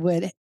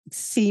would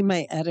see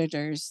my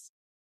editor's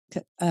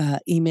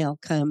email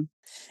come,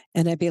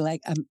 and I'd be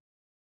like,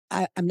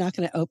 I'm not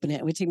going to open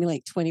it. It would take me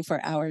like 24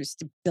 hours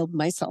to build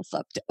myself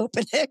up to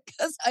open it,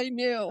 because I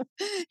knew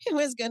it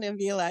was going to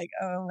be like,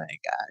 oh my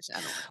gosh, I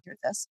don't want to hear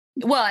this.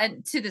 Well,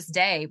 and to this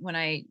day, when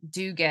I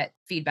do get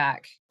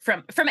feedback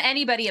from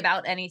anybody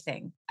about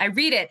anything, I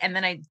read it and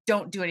then I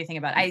don't do anything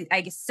about it.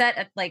 I set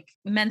a like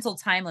mental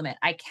time limit.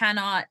 I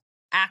cannot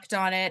act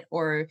on it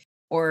or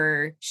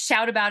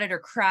shout about it or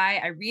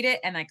cry. I read it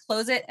and I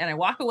close it and I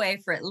walk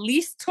away for at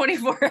least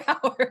 24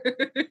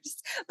 hours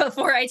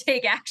before I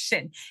take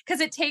action,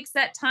 because it takes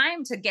that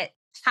time to get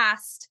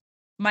past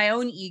my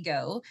own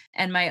ego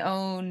and my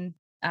own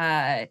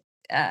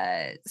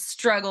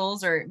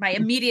struggles or my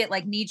immediate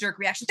like knee-jerk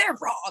reaction. They're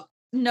wrong.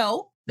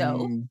 No.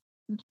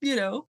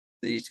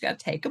 You just got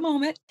to take a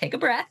moment, take a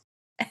breath,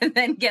 and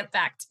then get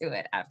back to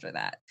it after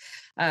that.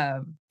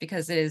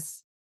 Because it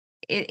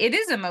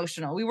is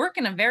emotional. We work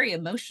in a very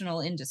emotional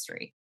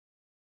industry.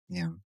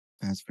 Yeah,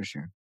 that's for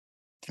sure.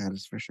 That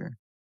is for sure.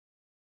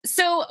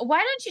 So why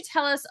don't you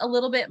tell us a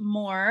little bit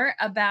more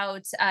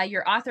about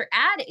your author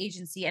ad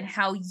agency and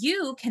how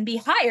you can be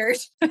hired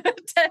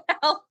to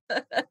help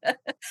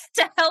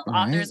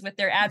authors with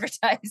their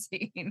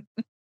advertising?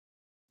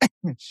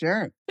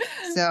 Sure.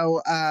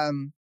 So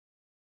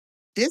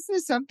this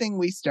is something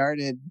we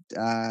started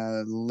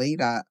late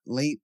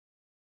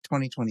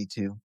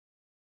 2022.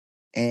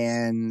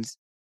 And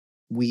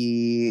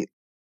we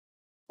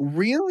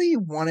really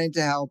wanted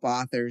to help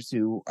authors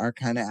who are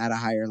kind of at a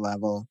higher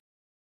level.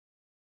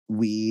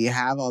 We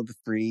have all the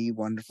free,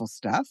 wonderful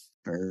stuff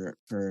for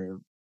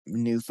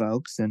new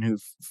folks and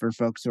for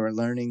folks who are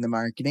learning the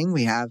marketing.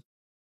 We have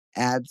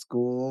ad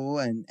school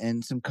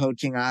and some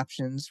coaching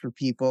options for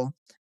people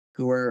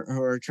who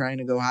are trying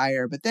to go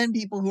higher. But then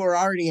people who are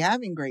already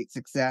having great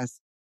success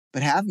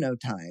but have no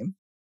time.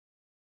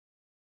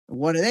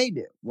 What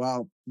do?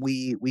 Well,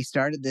 we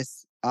started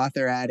this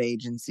author ad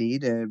agency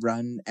to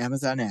run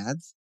Amazon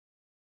ads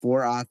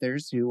for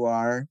authors who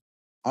are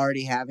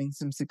already having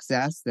some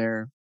success.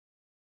 They're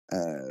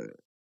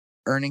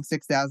earning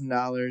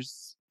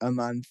 $6,000 a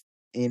month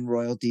in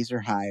royalties or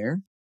higher,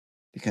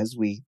 because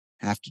we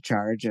have to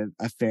charge a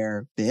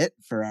fair bit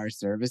for our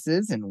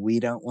services, and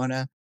we don't want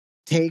to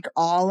take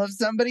all of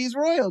somebody's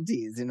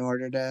royalties in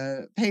order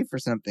to pay for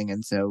something.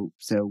 And so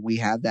we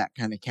have that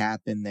kind of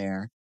cap in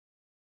there.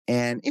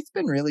 And it's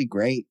been really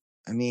great.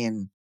 I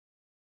mean,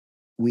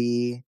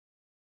 we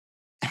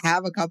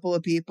have a couple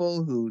of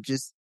people who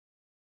just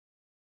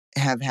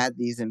have had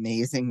these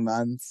amazing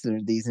months or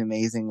these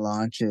amazing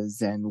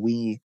launches. And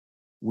we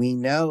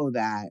know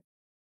that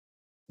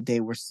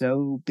they were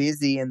so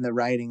busy in the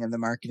writing and the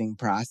marketing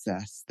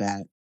process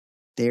that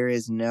there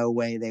is no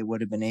way they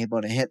would have been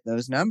able to hit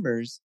those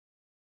numbers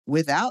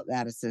without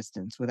that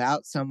assistance,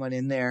 without someone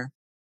in there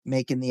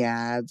making the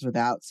ads,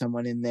 without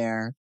someone in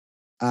there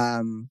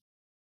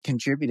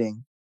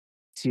contributing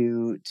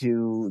to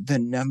the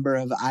number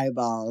of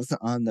eyeballs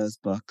on those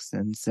books.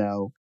 And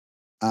so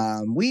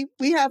we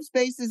have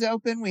spaces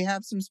open. We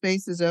have some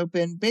spaces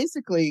open.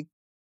 Basically,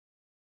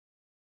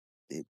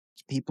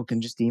 people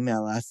can just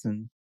email us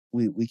and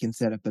we can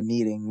set up a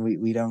meeting.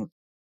 We don't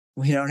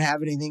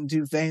have anything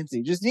too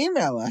fancy. Just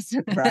email us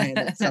at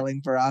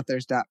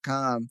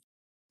Bryan@sellingforauthors.com,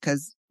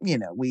 because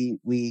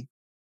we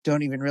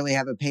don't even really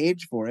have a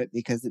page for it,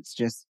 because it's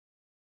just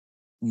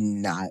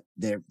not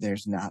there.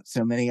 There's not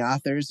so many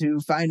authors who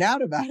find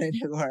out about it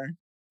who are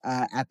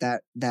at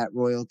that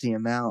royalty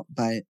amount.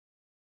 But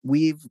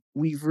we've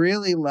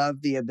really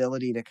loved the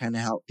ability to kind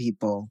of help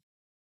people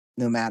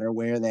no matter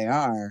where they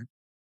are,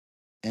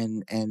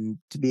 and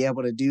to be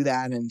able to do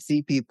that and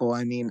see people.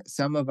 I mean,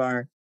 some of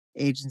our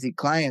agency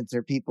clients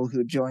are people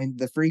who joined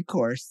the free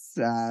course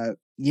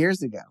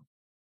years ago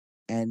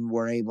and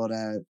were able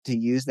to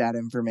use that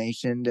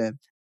information to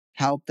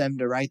help them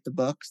to write the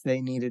books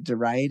they needed to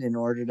write in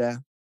order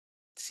to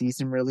see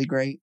some really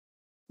great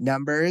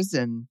numbers.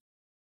 And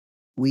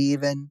we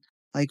even,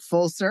 like,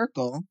 full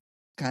circle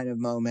kind of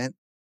moment,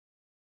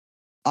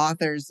 a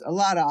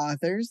lot of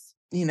authors,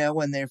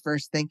 when they're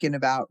first thinking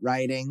about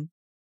writing,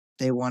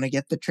 they want to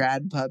get the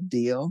trad pub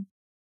deal.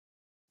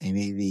 They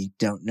maybe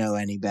don't know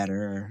any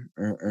better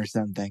or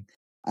something.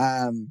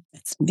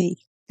 That's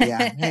me.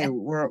 Yeah. Hey,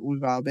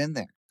 we've all been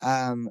there.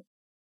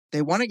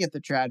 They want to get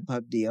the trad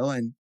pub deal.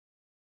 And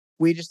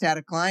we just had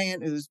a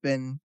client who's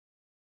been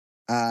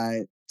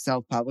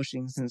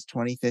self-publishing since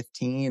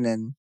 2015,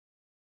 and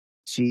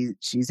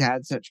she's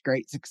had such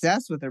great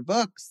success with her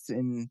books,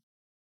 and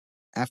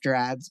after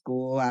ad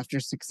school,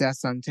 after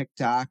success on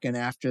TikTok, and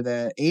after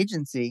the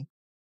agency,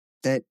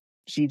 that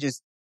she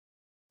just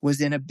was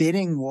in a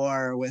bidding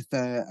war with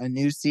a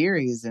new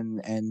series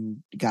and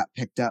got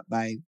picked up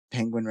by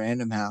Penguin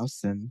Random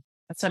House, and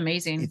That's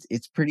amazing.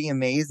 it's pretty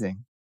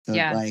amazing. So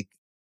Yeah. like,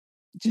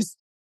 just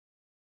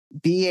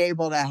be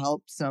able to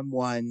help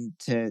someone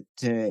to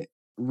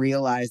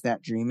realize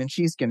that dream, and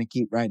she's going to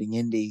keep writing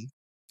indie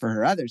for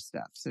her other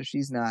stuff. So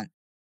she's not.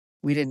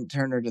 We didn't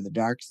turn her to the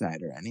dark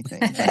side or anything.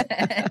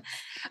 But,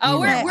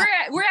 oh, you know.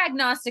 we're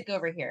agnostic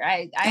over here.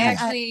 I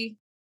actually,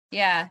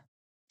 yeah.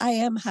 I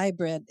am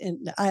hybrid,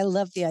 and I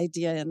love the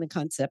idea and the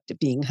concept of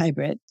being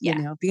hybrid, Yeah.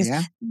 you know, because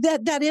Yeah.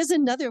 that is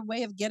another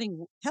way of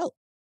getting help,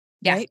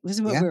 Yeah. right?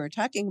 Was what Yeah. we were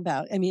talking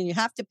about. I mean, you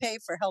have to pay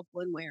for help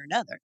one way or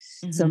another.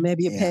 So Mhm.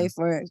 maybe you Yeah. pay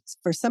for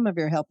some of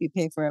your help, you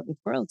pay for it with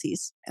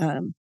royalties.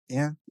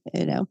 Yeah.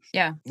 You know.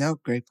 Yeah. No,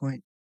 great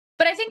point.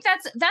 But I think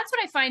that's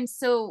what I find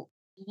so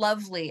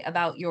lovely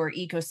about your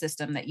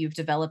ecosystem that you've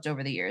developed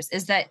over the years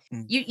is that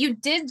you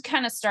did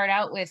kind of start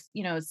out with,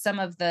 you know, some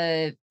of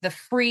the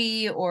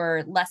free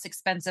or less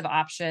expensive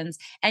options,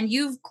 and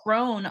you've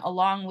grown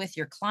along with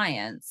your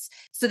clients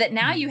so that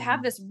now you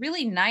have this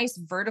really nice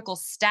vertical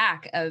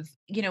stack of,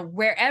 you know,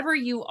 wherever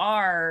you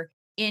are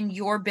in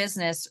your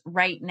business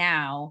right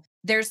now,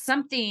 there's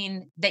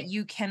something that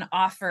you can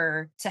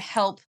offer to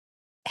help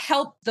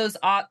those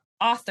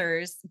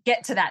authors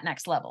get to that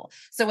next level.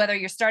 So whether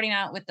you're starting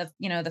out with the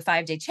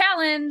 5-day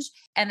challenge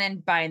and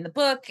then buying the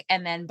book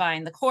and then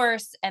buying the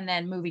course and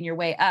then moving your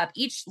way up,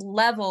 each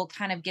level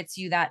kind of gets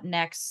you that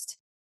next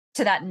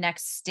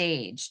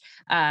stage,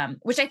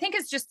 which I think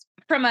is just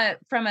from a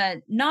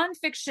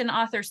nonfiction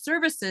author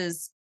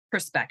services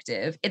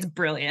perspective, it's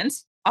brilliant,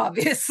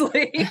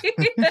 obviously.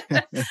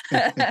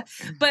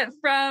 But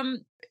from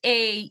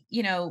a,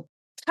 you know,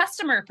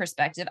 customer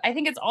perspective, I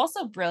think it's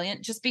also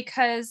brilliant just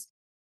because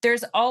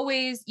there's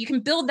always, you can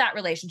build that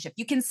relationship.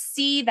 You can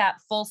see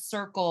that full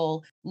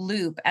circle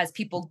loop as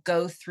people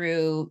go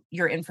through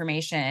your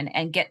information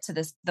and get to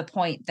the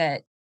point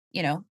that,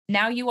 you know,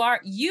 now you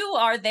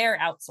are their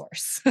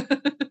outsource.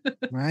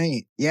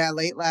 Right. Yeah.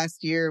 Late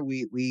last year,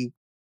 we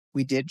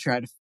did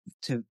try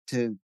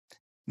to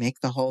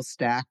make the whole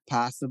stack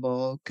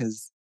possible,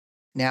 because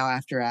now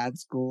after ad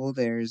school,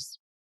 there's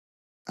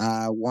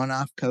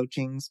one-off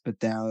coachings, but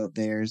now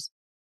there's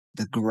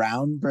the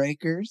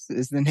Groundbreakers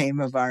is the name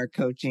of our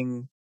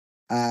coaching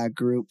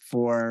group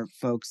for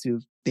folks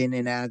who've been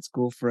in ad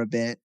school for a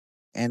bit.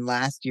 And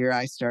last year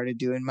I started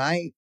doing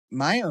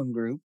my own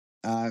group,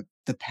 the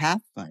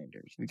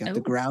Pathfinders. We got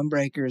the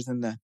Groundbreakers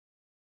and the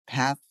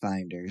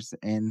Pathfinders.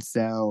 And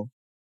so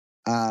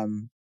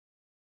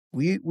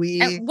we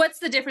And what's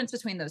the difference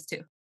between those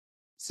two?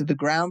 So the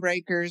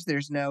Groundbreakers,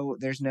 there's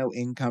no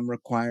income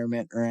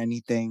requirement or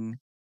anything.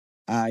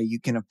 You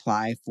can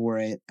apply for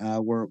it.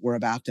 We're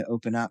about to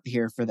open up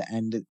here for the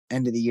end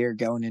of the year,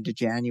 going into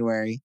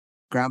January.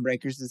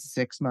 Groundbreakers is a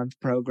 6-month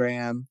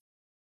program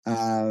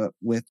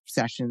with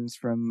sessions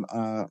from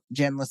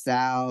Jen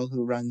LaSalle,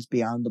 who runs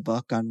Beyond the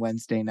Book on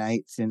Wednesday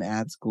nights in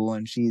ad school,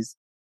 and she's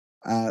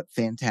a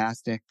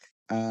fantastic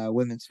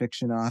women's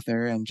fiction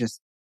author and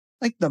just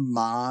like the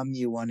mom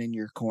you want in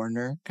your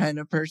corner kind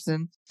of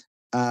person.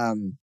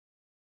 And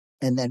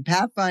then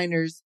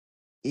Pathfinders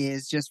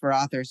is just for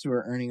authors who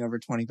are earning over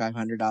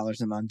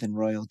 $2,500 a month in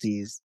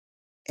royalties.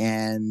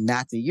 And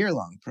that's a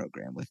year-long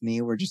program with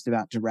me. We're just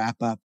about to wrap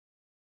up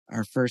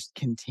our first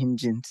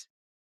contingent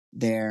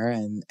there.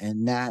 And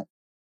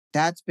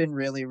that's been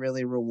really,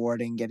 really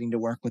rewarding, getting to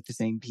work with the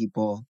same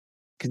people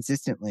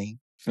consistently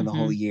for the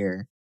whole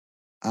year.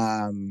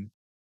 And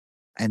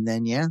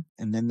then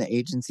the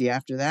agency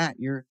after that,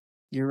 you're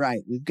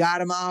right. We've got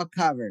them all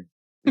covered.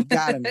 We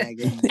got them,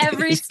 Megan.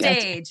 Every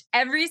stage.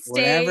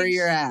 Wherever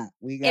you're at,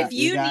 we got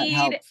need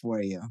help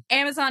for you.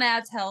 Amazon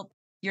ads help,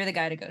 you're the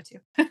guy to go to.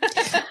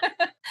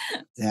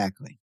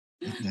 Exactly.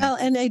 Well,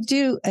 and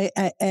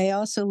I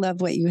also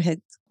love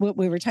what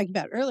we were talking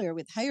about earlier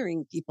with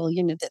hiring people,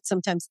 you know, that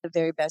sometimes the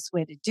very best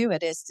way to do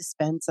it is to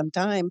spend some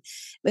time.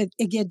 But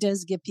it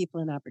does give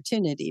people an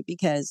opportunity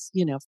because,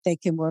 you know, if they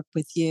can work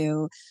with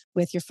you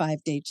with your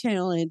 5-day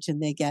challenge and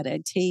they get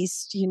a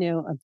taste, you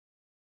know,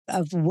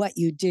 of what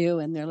you do.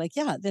 And they're like,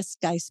 yeah, this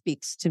guy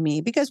speaks to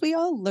me, because we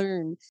all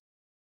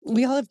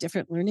have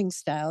different learning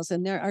styles.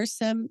 And there are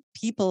some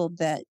people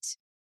that,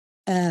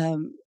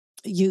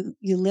 you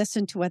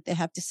listen to what they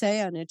have to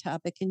say on a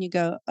topic and you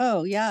go,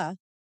 oh yeah,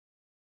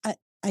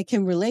 I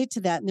can relate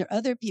to that. And there are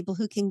other people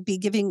who can be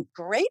giving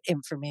great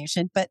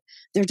information, but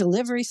their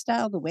delivery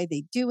style, the way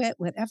they do it,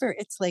 whatever,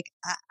 it's like,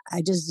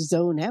 I just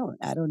zone out.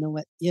 I don't know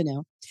what, you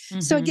know.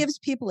 So it gives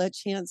people a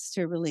chance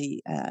to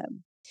really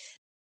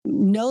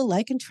know,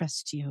 like, and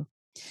trust you.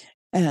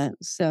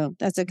 So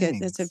that's a good,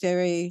 it's a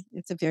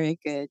very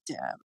good,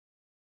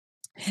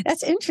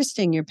 that's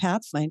interesting, your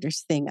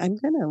Pathfinders thing. I'm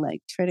going to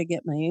try to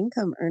get my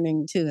income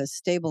earning to a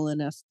stable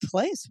enough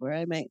place where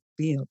I might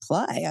be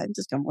apply. I'm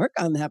just going to work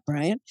on that,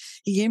 Bryan.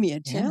 He gave me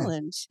a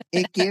challenge.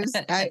 It gives,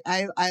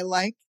 I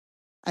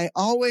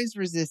always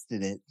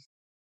resisted it.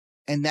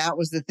 And that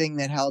was the thing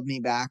that held me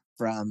back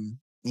from,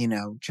 you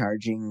know,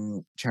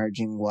 charging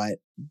what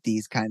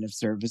these kind of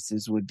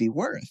services would be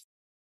worth.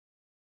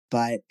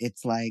 But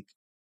it's like,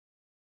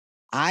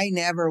 I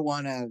never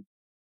want to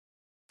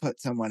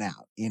put someone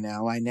out,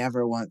 I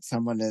never want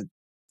someone to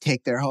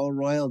take their whole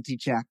royalty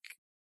check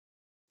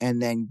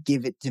and then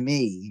give it to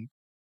me.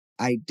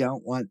 I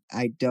don't want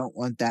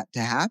that to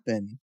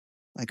happen.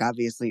 Like,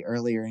 obviously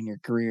earlier in your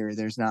career,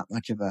 there's not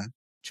much of a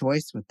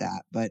choice with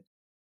that, but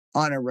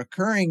on a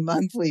recurring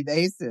monthly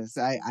basis,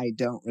 I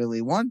don't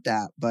really want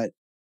that. But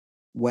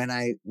when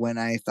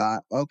I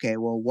thought, okay,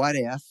 well, what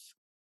if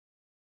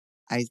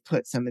I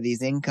put some of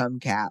these income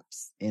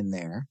caps in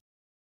there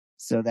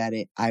so that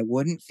I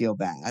wouldn't feel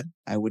bad.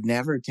 I would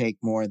never take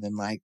more than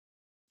like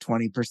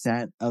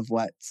 20% of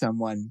what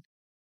someone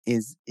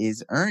is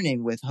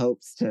earning, with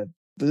hopes to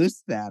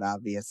boost that,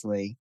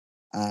 obviously,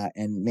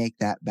 and make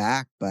that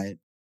back. But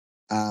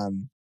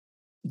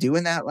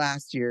doing that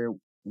last year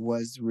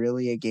was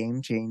really a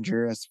game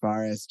changer as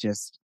far as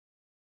just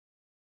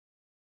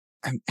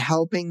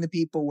helping the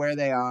people where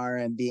they are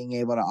and being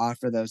able to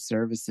offer those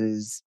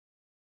services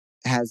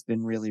has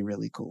been really,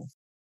 really cool.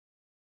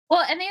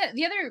 Well, and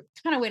the other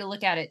kind of way to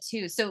look at it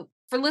too. So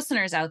for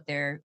listeners out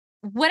there,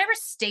 whatever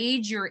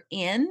stage you're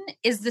in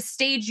is the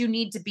stage you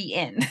need to be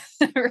in,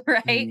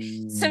 right?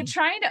 So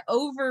trying to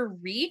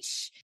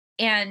overreach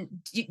and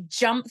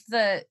jump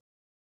the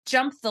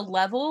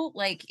level,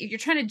 like if you're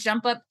trying to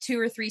jump up 2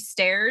 or 3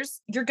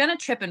 stairs, you're going to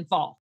trip and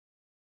fall.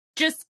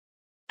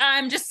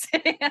 I'm just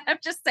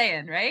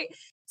saying, right?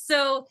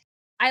 So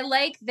I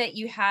like that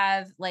you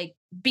have, like,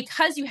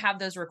 because you have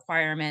those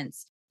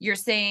requirements, you're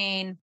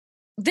saying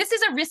this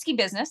is a risky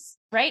business,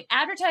 right?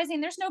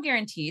 Advertising, there's no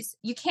guarantees.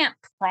 You can't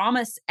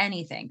promise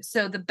anything.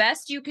 So the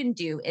best you can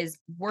do is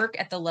work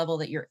at the level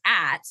that you're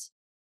at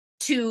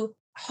to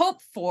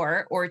hope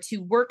for or to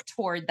work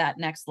toward that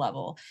next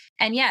level.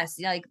 And yes,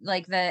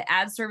 like the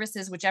ad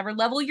services, whichever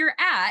level you're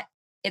at,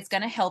 it's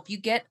going to help you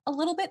get a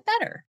little bit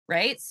better,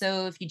 right?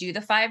 So if you do the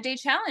 5-day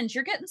challenge,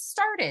 you're getting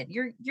started.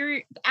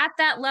 You're at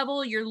that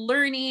level, you're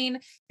learning,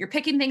 you're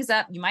picking things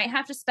up. You might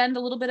have to spend a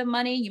little bit of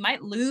money. You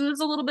might lose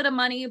a little bit of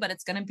money, but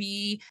it's going to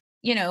be,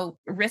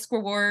 risk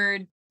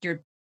reward.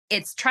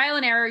 It's trial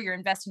and error. You're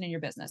investing in your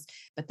business.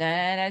 But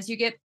then as you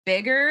get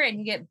bigger and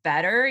you get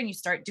better and you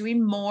start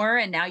doing more,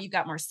 and now you've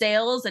got more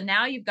sales, and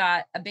now you've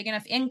got a big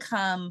enough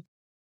income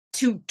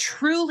to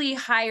truly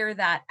hire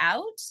that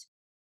out,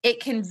 it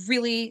can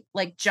really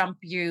like jump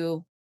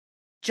you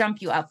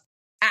up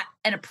at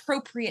an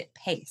appropriate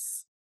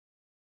pace.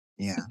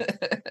 Yeah.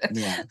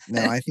 Yeah.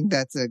 No, I think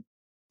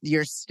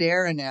your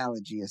stair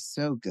analogy is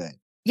so good.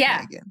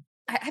 Yeah. Megan.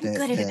 I'm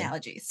good at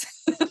analogies.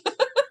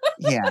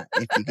 Yeah.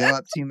 If you go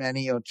up too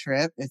many, you'll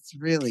trip. It's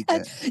really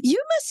good.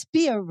 You must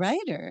be a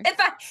writer.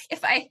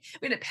 If I'm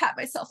going to pat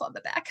myself on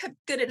the back, I'm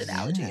good at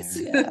analogies.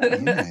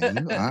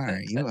 Yeah,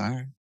 you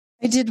are.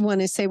 I did want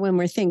to say one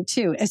more thing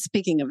too,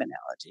 speaking of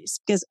analogies,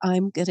 because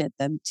I'm good at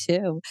them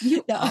too.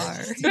 You are.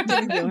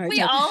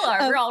 We all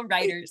are. We're all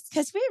writers.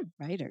 Because we're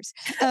writers.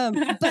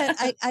 But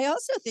I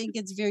also think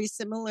it's very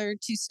similar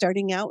to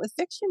starting out with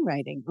fiction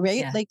writing, right?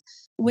 Yeah. Like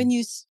when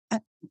you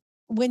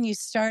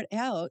start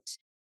out,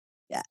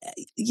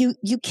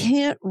 you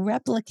can't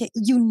replicate,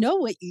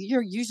 what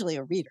you're usually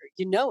a reader,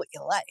 what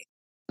you like,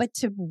 but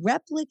to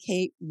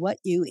replicate what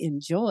you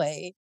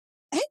enjoy,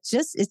 it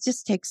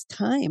just takes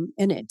time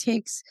and it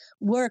takes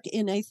work.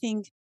 And I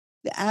think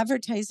the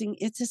advertising,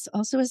 it's just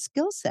also a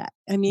skill set.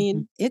 I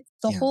mean, it's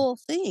the whole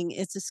thing.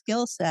 It's a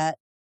skill set.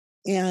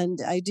 And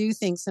I do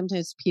think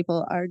sometimes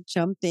people are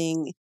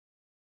jumping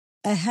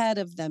ahead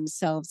of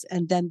themselves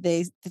and then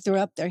they throw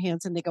up their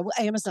hands and they go, well,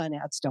 Amazon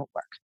ads don't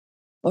work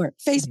or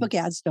Facebook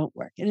ads don't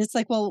work. And it's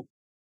like, well,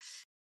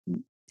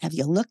 have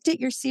you looked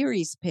at your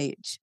series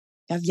page?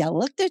 Have you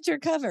looked at your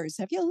covers?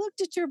 Have you looked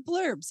at your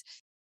blurbs?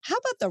 How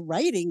about the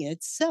writing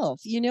itself?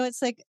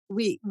 It's like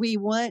we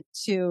want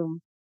to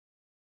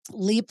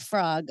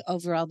leapfrog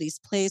over all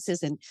these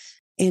places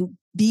and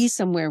be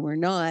somewhere we're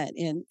not.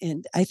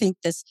 And I think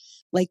this,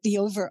 like the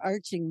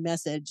overarching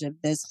message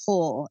of this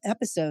whole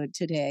episode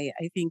today,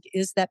 I think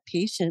is that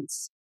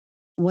patience,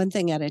 one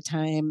thing at a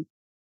time,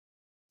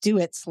 do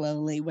it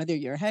slowly, whether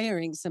you're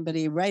hiring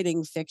somebody,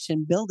 writing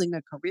fiction, building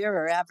a career,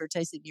 or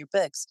advertising your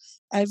books,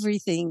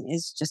 everything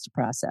is just a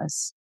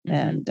process.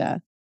 And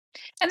they're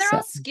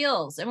all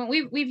skills. I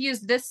mean, we've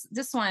used this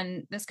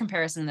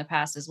comparison in the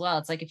past as well.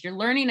 It's like if you're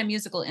learning a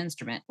musical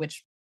instrument,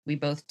 which we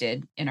both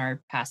did in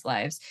our past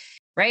lives,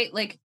 right?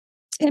 Like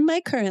in my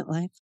current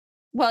life.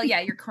 Well, yeah,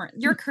 your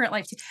current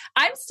life too.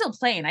 I'm still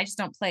playing. I just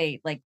don't play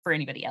like for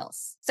anybody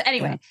else. So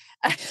anyway,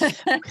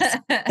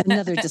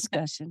 another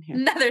discussion here.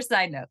 Another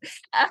side note.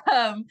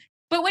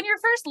 But when you're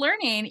first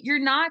learning, you're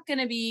not going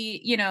to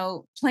be,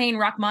 playing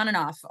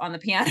Rachmaninoff on the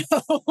piano.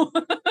 You're going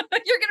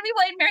to be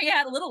playing Mary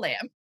Had a Little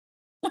Lamb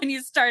when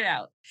you start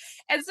out.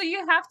 And so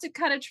you have to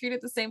kind of treat it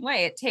the same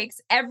way. It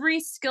takes every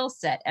skill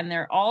set, and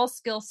they're all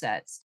skill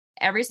sets.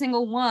 Every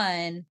single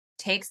one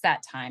takes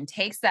that time,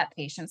 takes that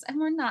patience. And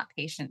we're not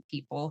patient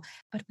people,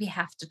 but we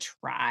have to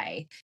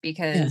try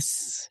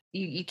because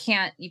you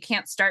can't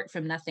start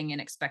from nothing and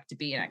expect to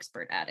be an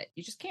expert at it.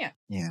 You just can't.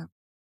 Yeah,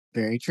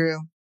 very true.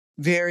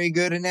 Very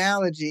good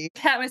analogy.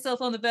 Pat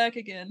myself on the back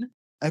again.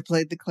 I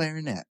played the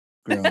clarinet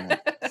growing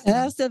up.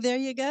 So there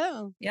you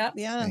go. Yep.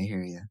 Yeah. I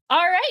hear you. All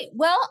right.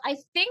 Well, I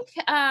think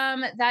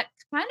that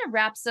kind of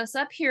wraps us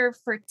up here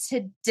for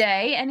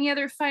today. Any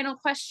other final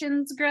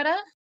questions, Greta?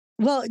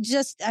 Well,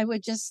 I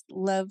would just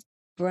love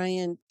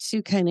Bryan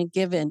to kind of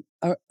give a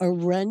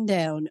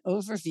rundown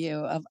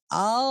overview of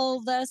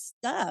all the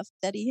stuff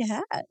that he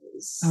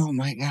has. Oh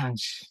my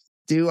gosh.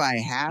 Do I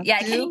have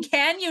to?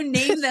 Can you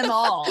name them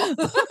all?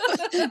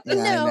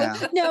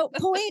 No.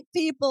 Point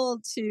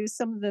people to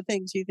some of the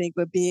things you think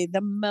would be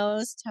the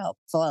most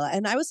helpful.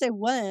 And I would say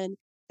one,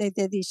 they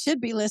should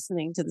be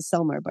listening to the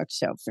Selmore Book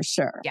Show for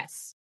sure.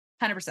 Yes,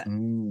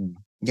 100%.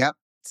 Yep.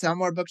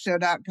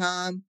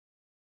 SelmoreBookShow.com.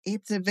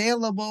 It's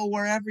available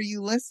wherever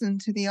you listen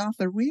to the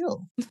Author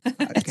Wheel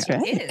podcast. That's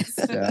right. It is.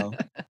 So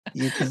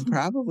you can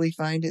probably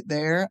find it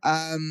there.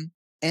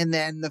 And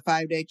then the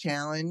 5-day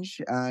challenge,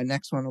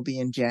 next one will be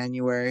in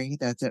January.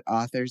 That's at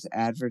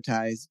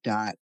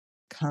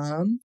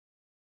authorsadvertise.com.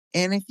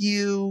 And if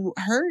you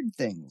heard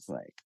things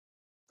like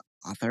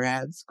Author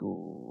Ad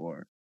School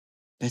or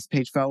Best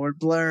Page Forward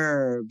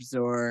Blurbs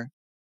or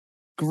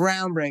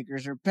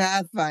Groundbreakers or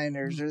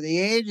Pathfinders or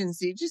The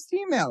Agency, just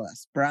email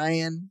us,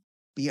 Bryan,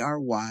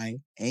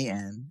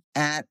 BRYAN,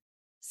 at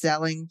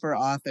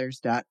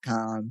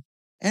sellingforauthors.com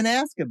and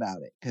ask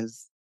about it,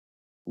 because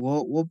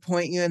we'll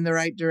point you in the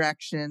right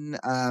direction.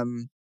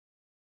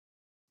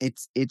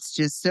 It's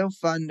just so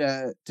fun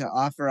to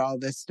offer all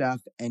this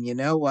stuff. And you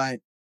know what?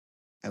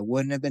 I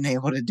wouldn't have been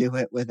able to do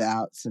it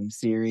without some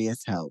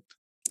serious help.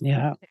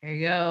 Yeah. There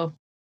you go.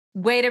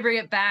 Way to bring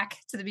it back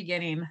to the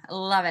beginning. I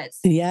love it.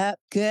 Yeah.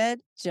 Good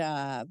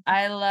job.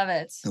 I love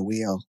it. The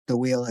wheel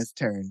has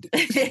turned.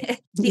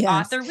 The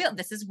author wheel.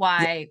 This is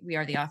why we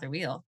are the author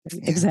wheel.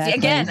 Exactly. See,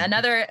 again,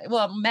 another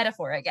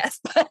metaphor, I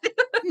guess. But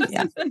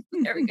yeah.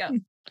 There we go.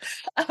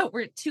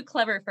 We're too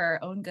clever for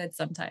our own good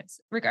sometimes,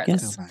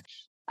 regardless. Yes. So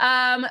much.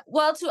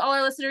 Well, to all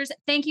our listeners,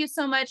 thank you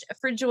so much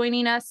for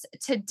joining us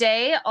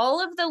today.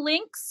 All of the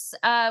links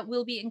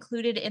will be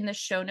included in the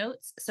show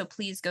notes, so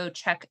please go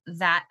check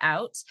that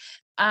out.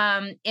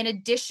 In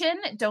addition,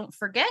 don't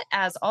forget,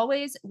 as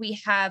always, we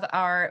have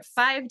our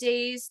 5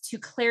 days to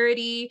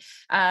clarity,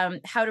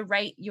 how to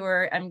write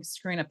I'm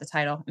screwing up the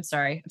title. I'm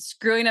sorry. I'm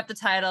screwing up the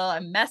title. I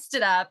messed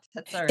it up.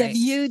 That's all right. If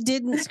you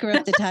didn't screw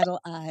up the title,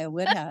 I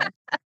would have.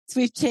 So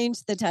we've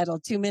changed the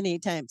title too many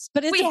times,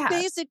 but it's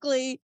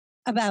basically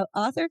about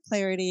author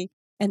clarity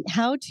and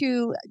how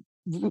to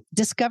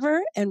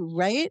discover and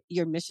write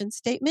your mission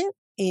statement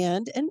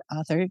and an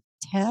author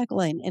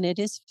tagline. And it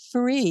is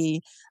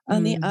free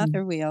on the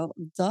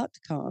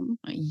authorwheel.com.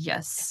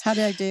 Yes. How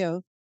did I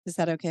do? Is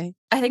that okay?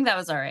 I think that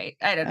was all right.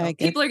 I don't know.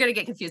 Okay. People are going to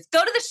get confused.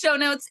 Go to the show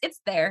notes.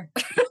 It's there.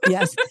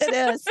 Yes, it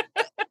is.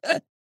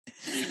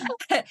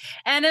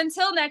 And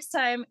until next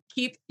time,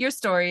 keep your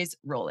stories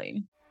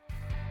rolling.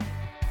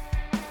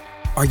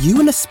 Are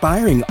you an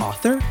aspiring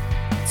author?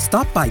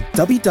 Stop by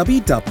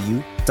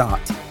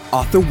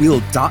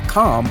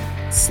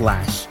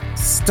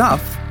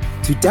www.authorwheel.com/stuff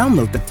to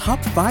download the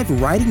top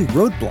 5 writing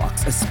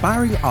roadblocks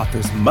aspiring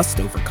authors must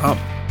overcome.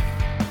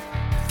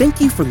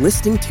 Thank you for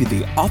listening to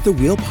the Author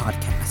Wheel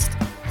podcast,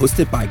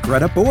 hosted by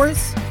Greta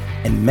Boris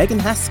and Megan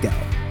Haskell,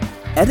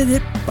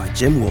 edited by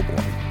Jim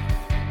Wilborn.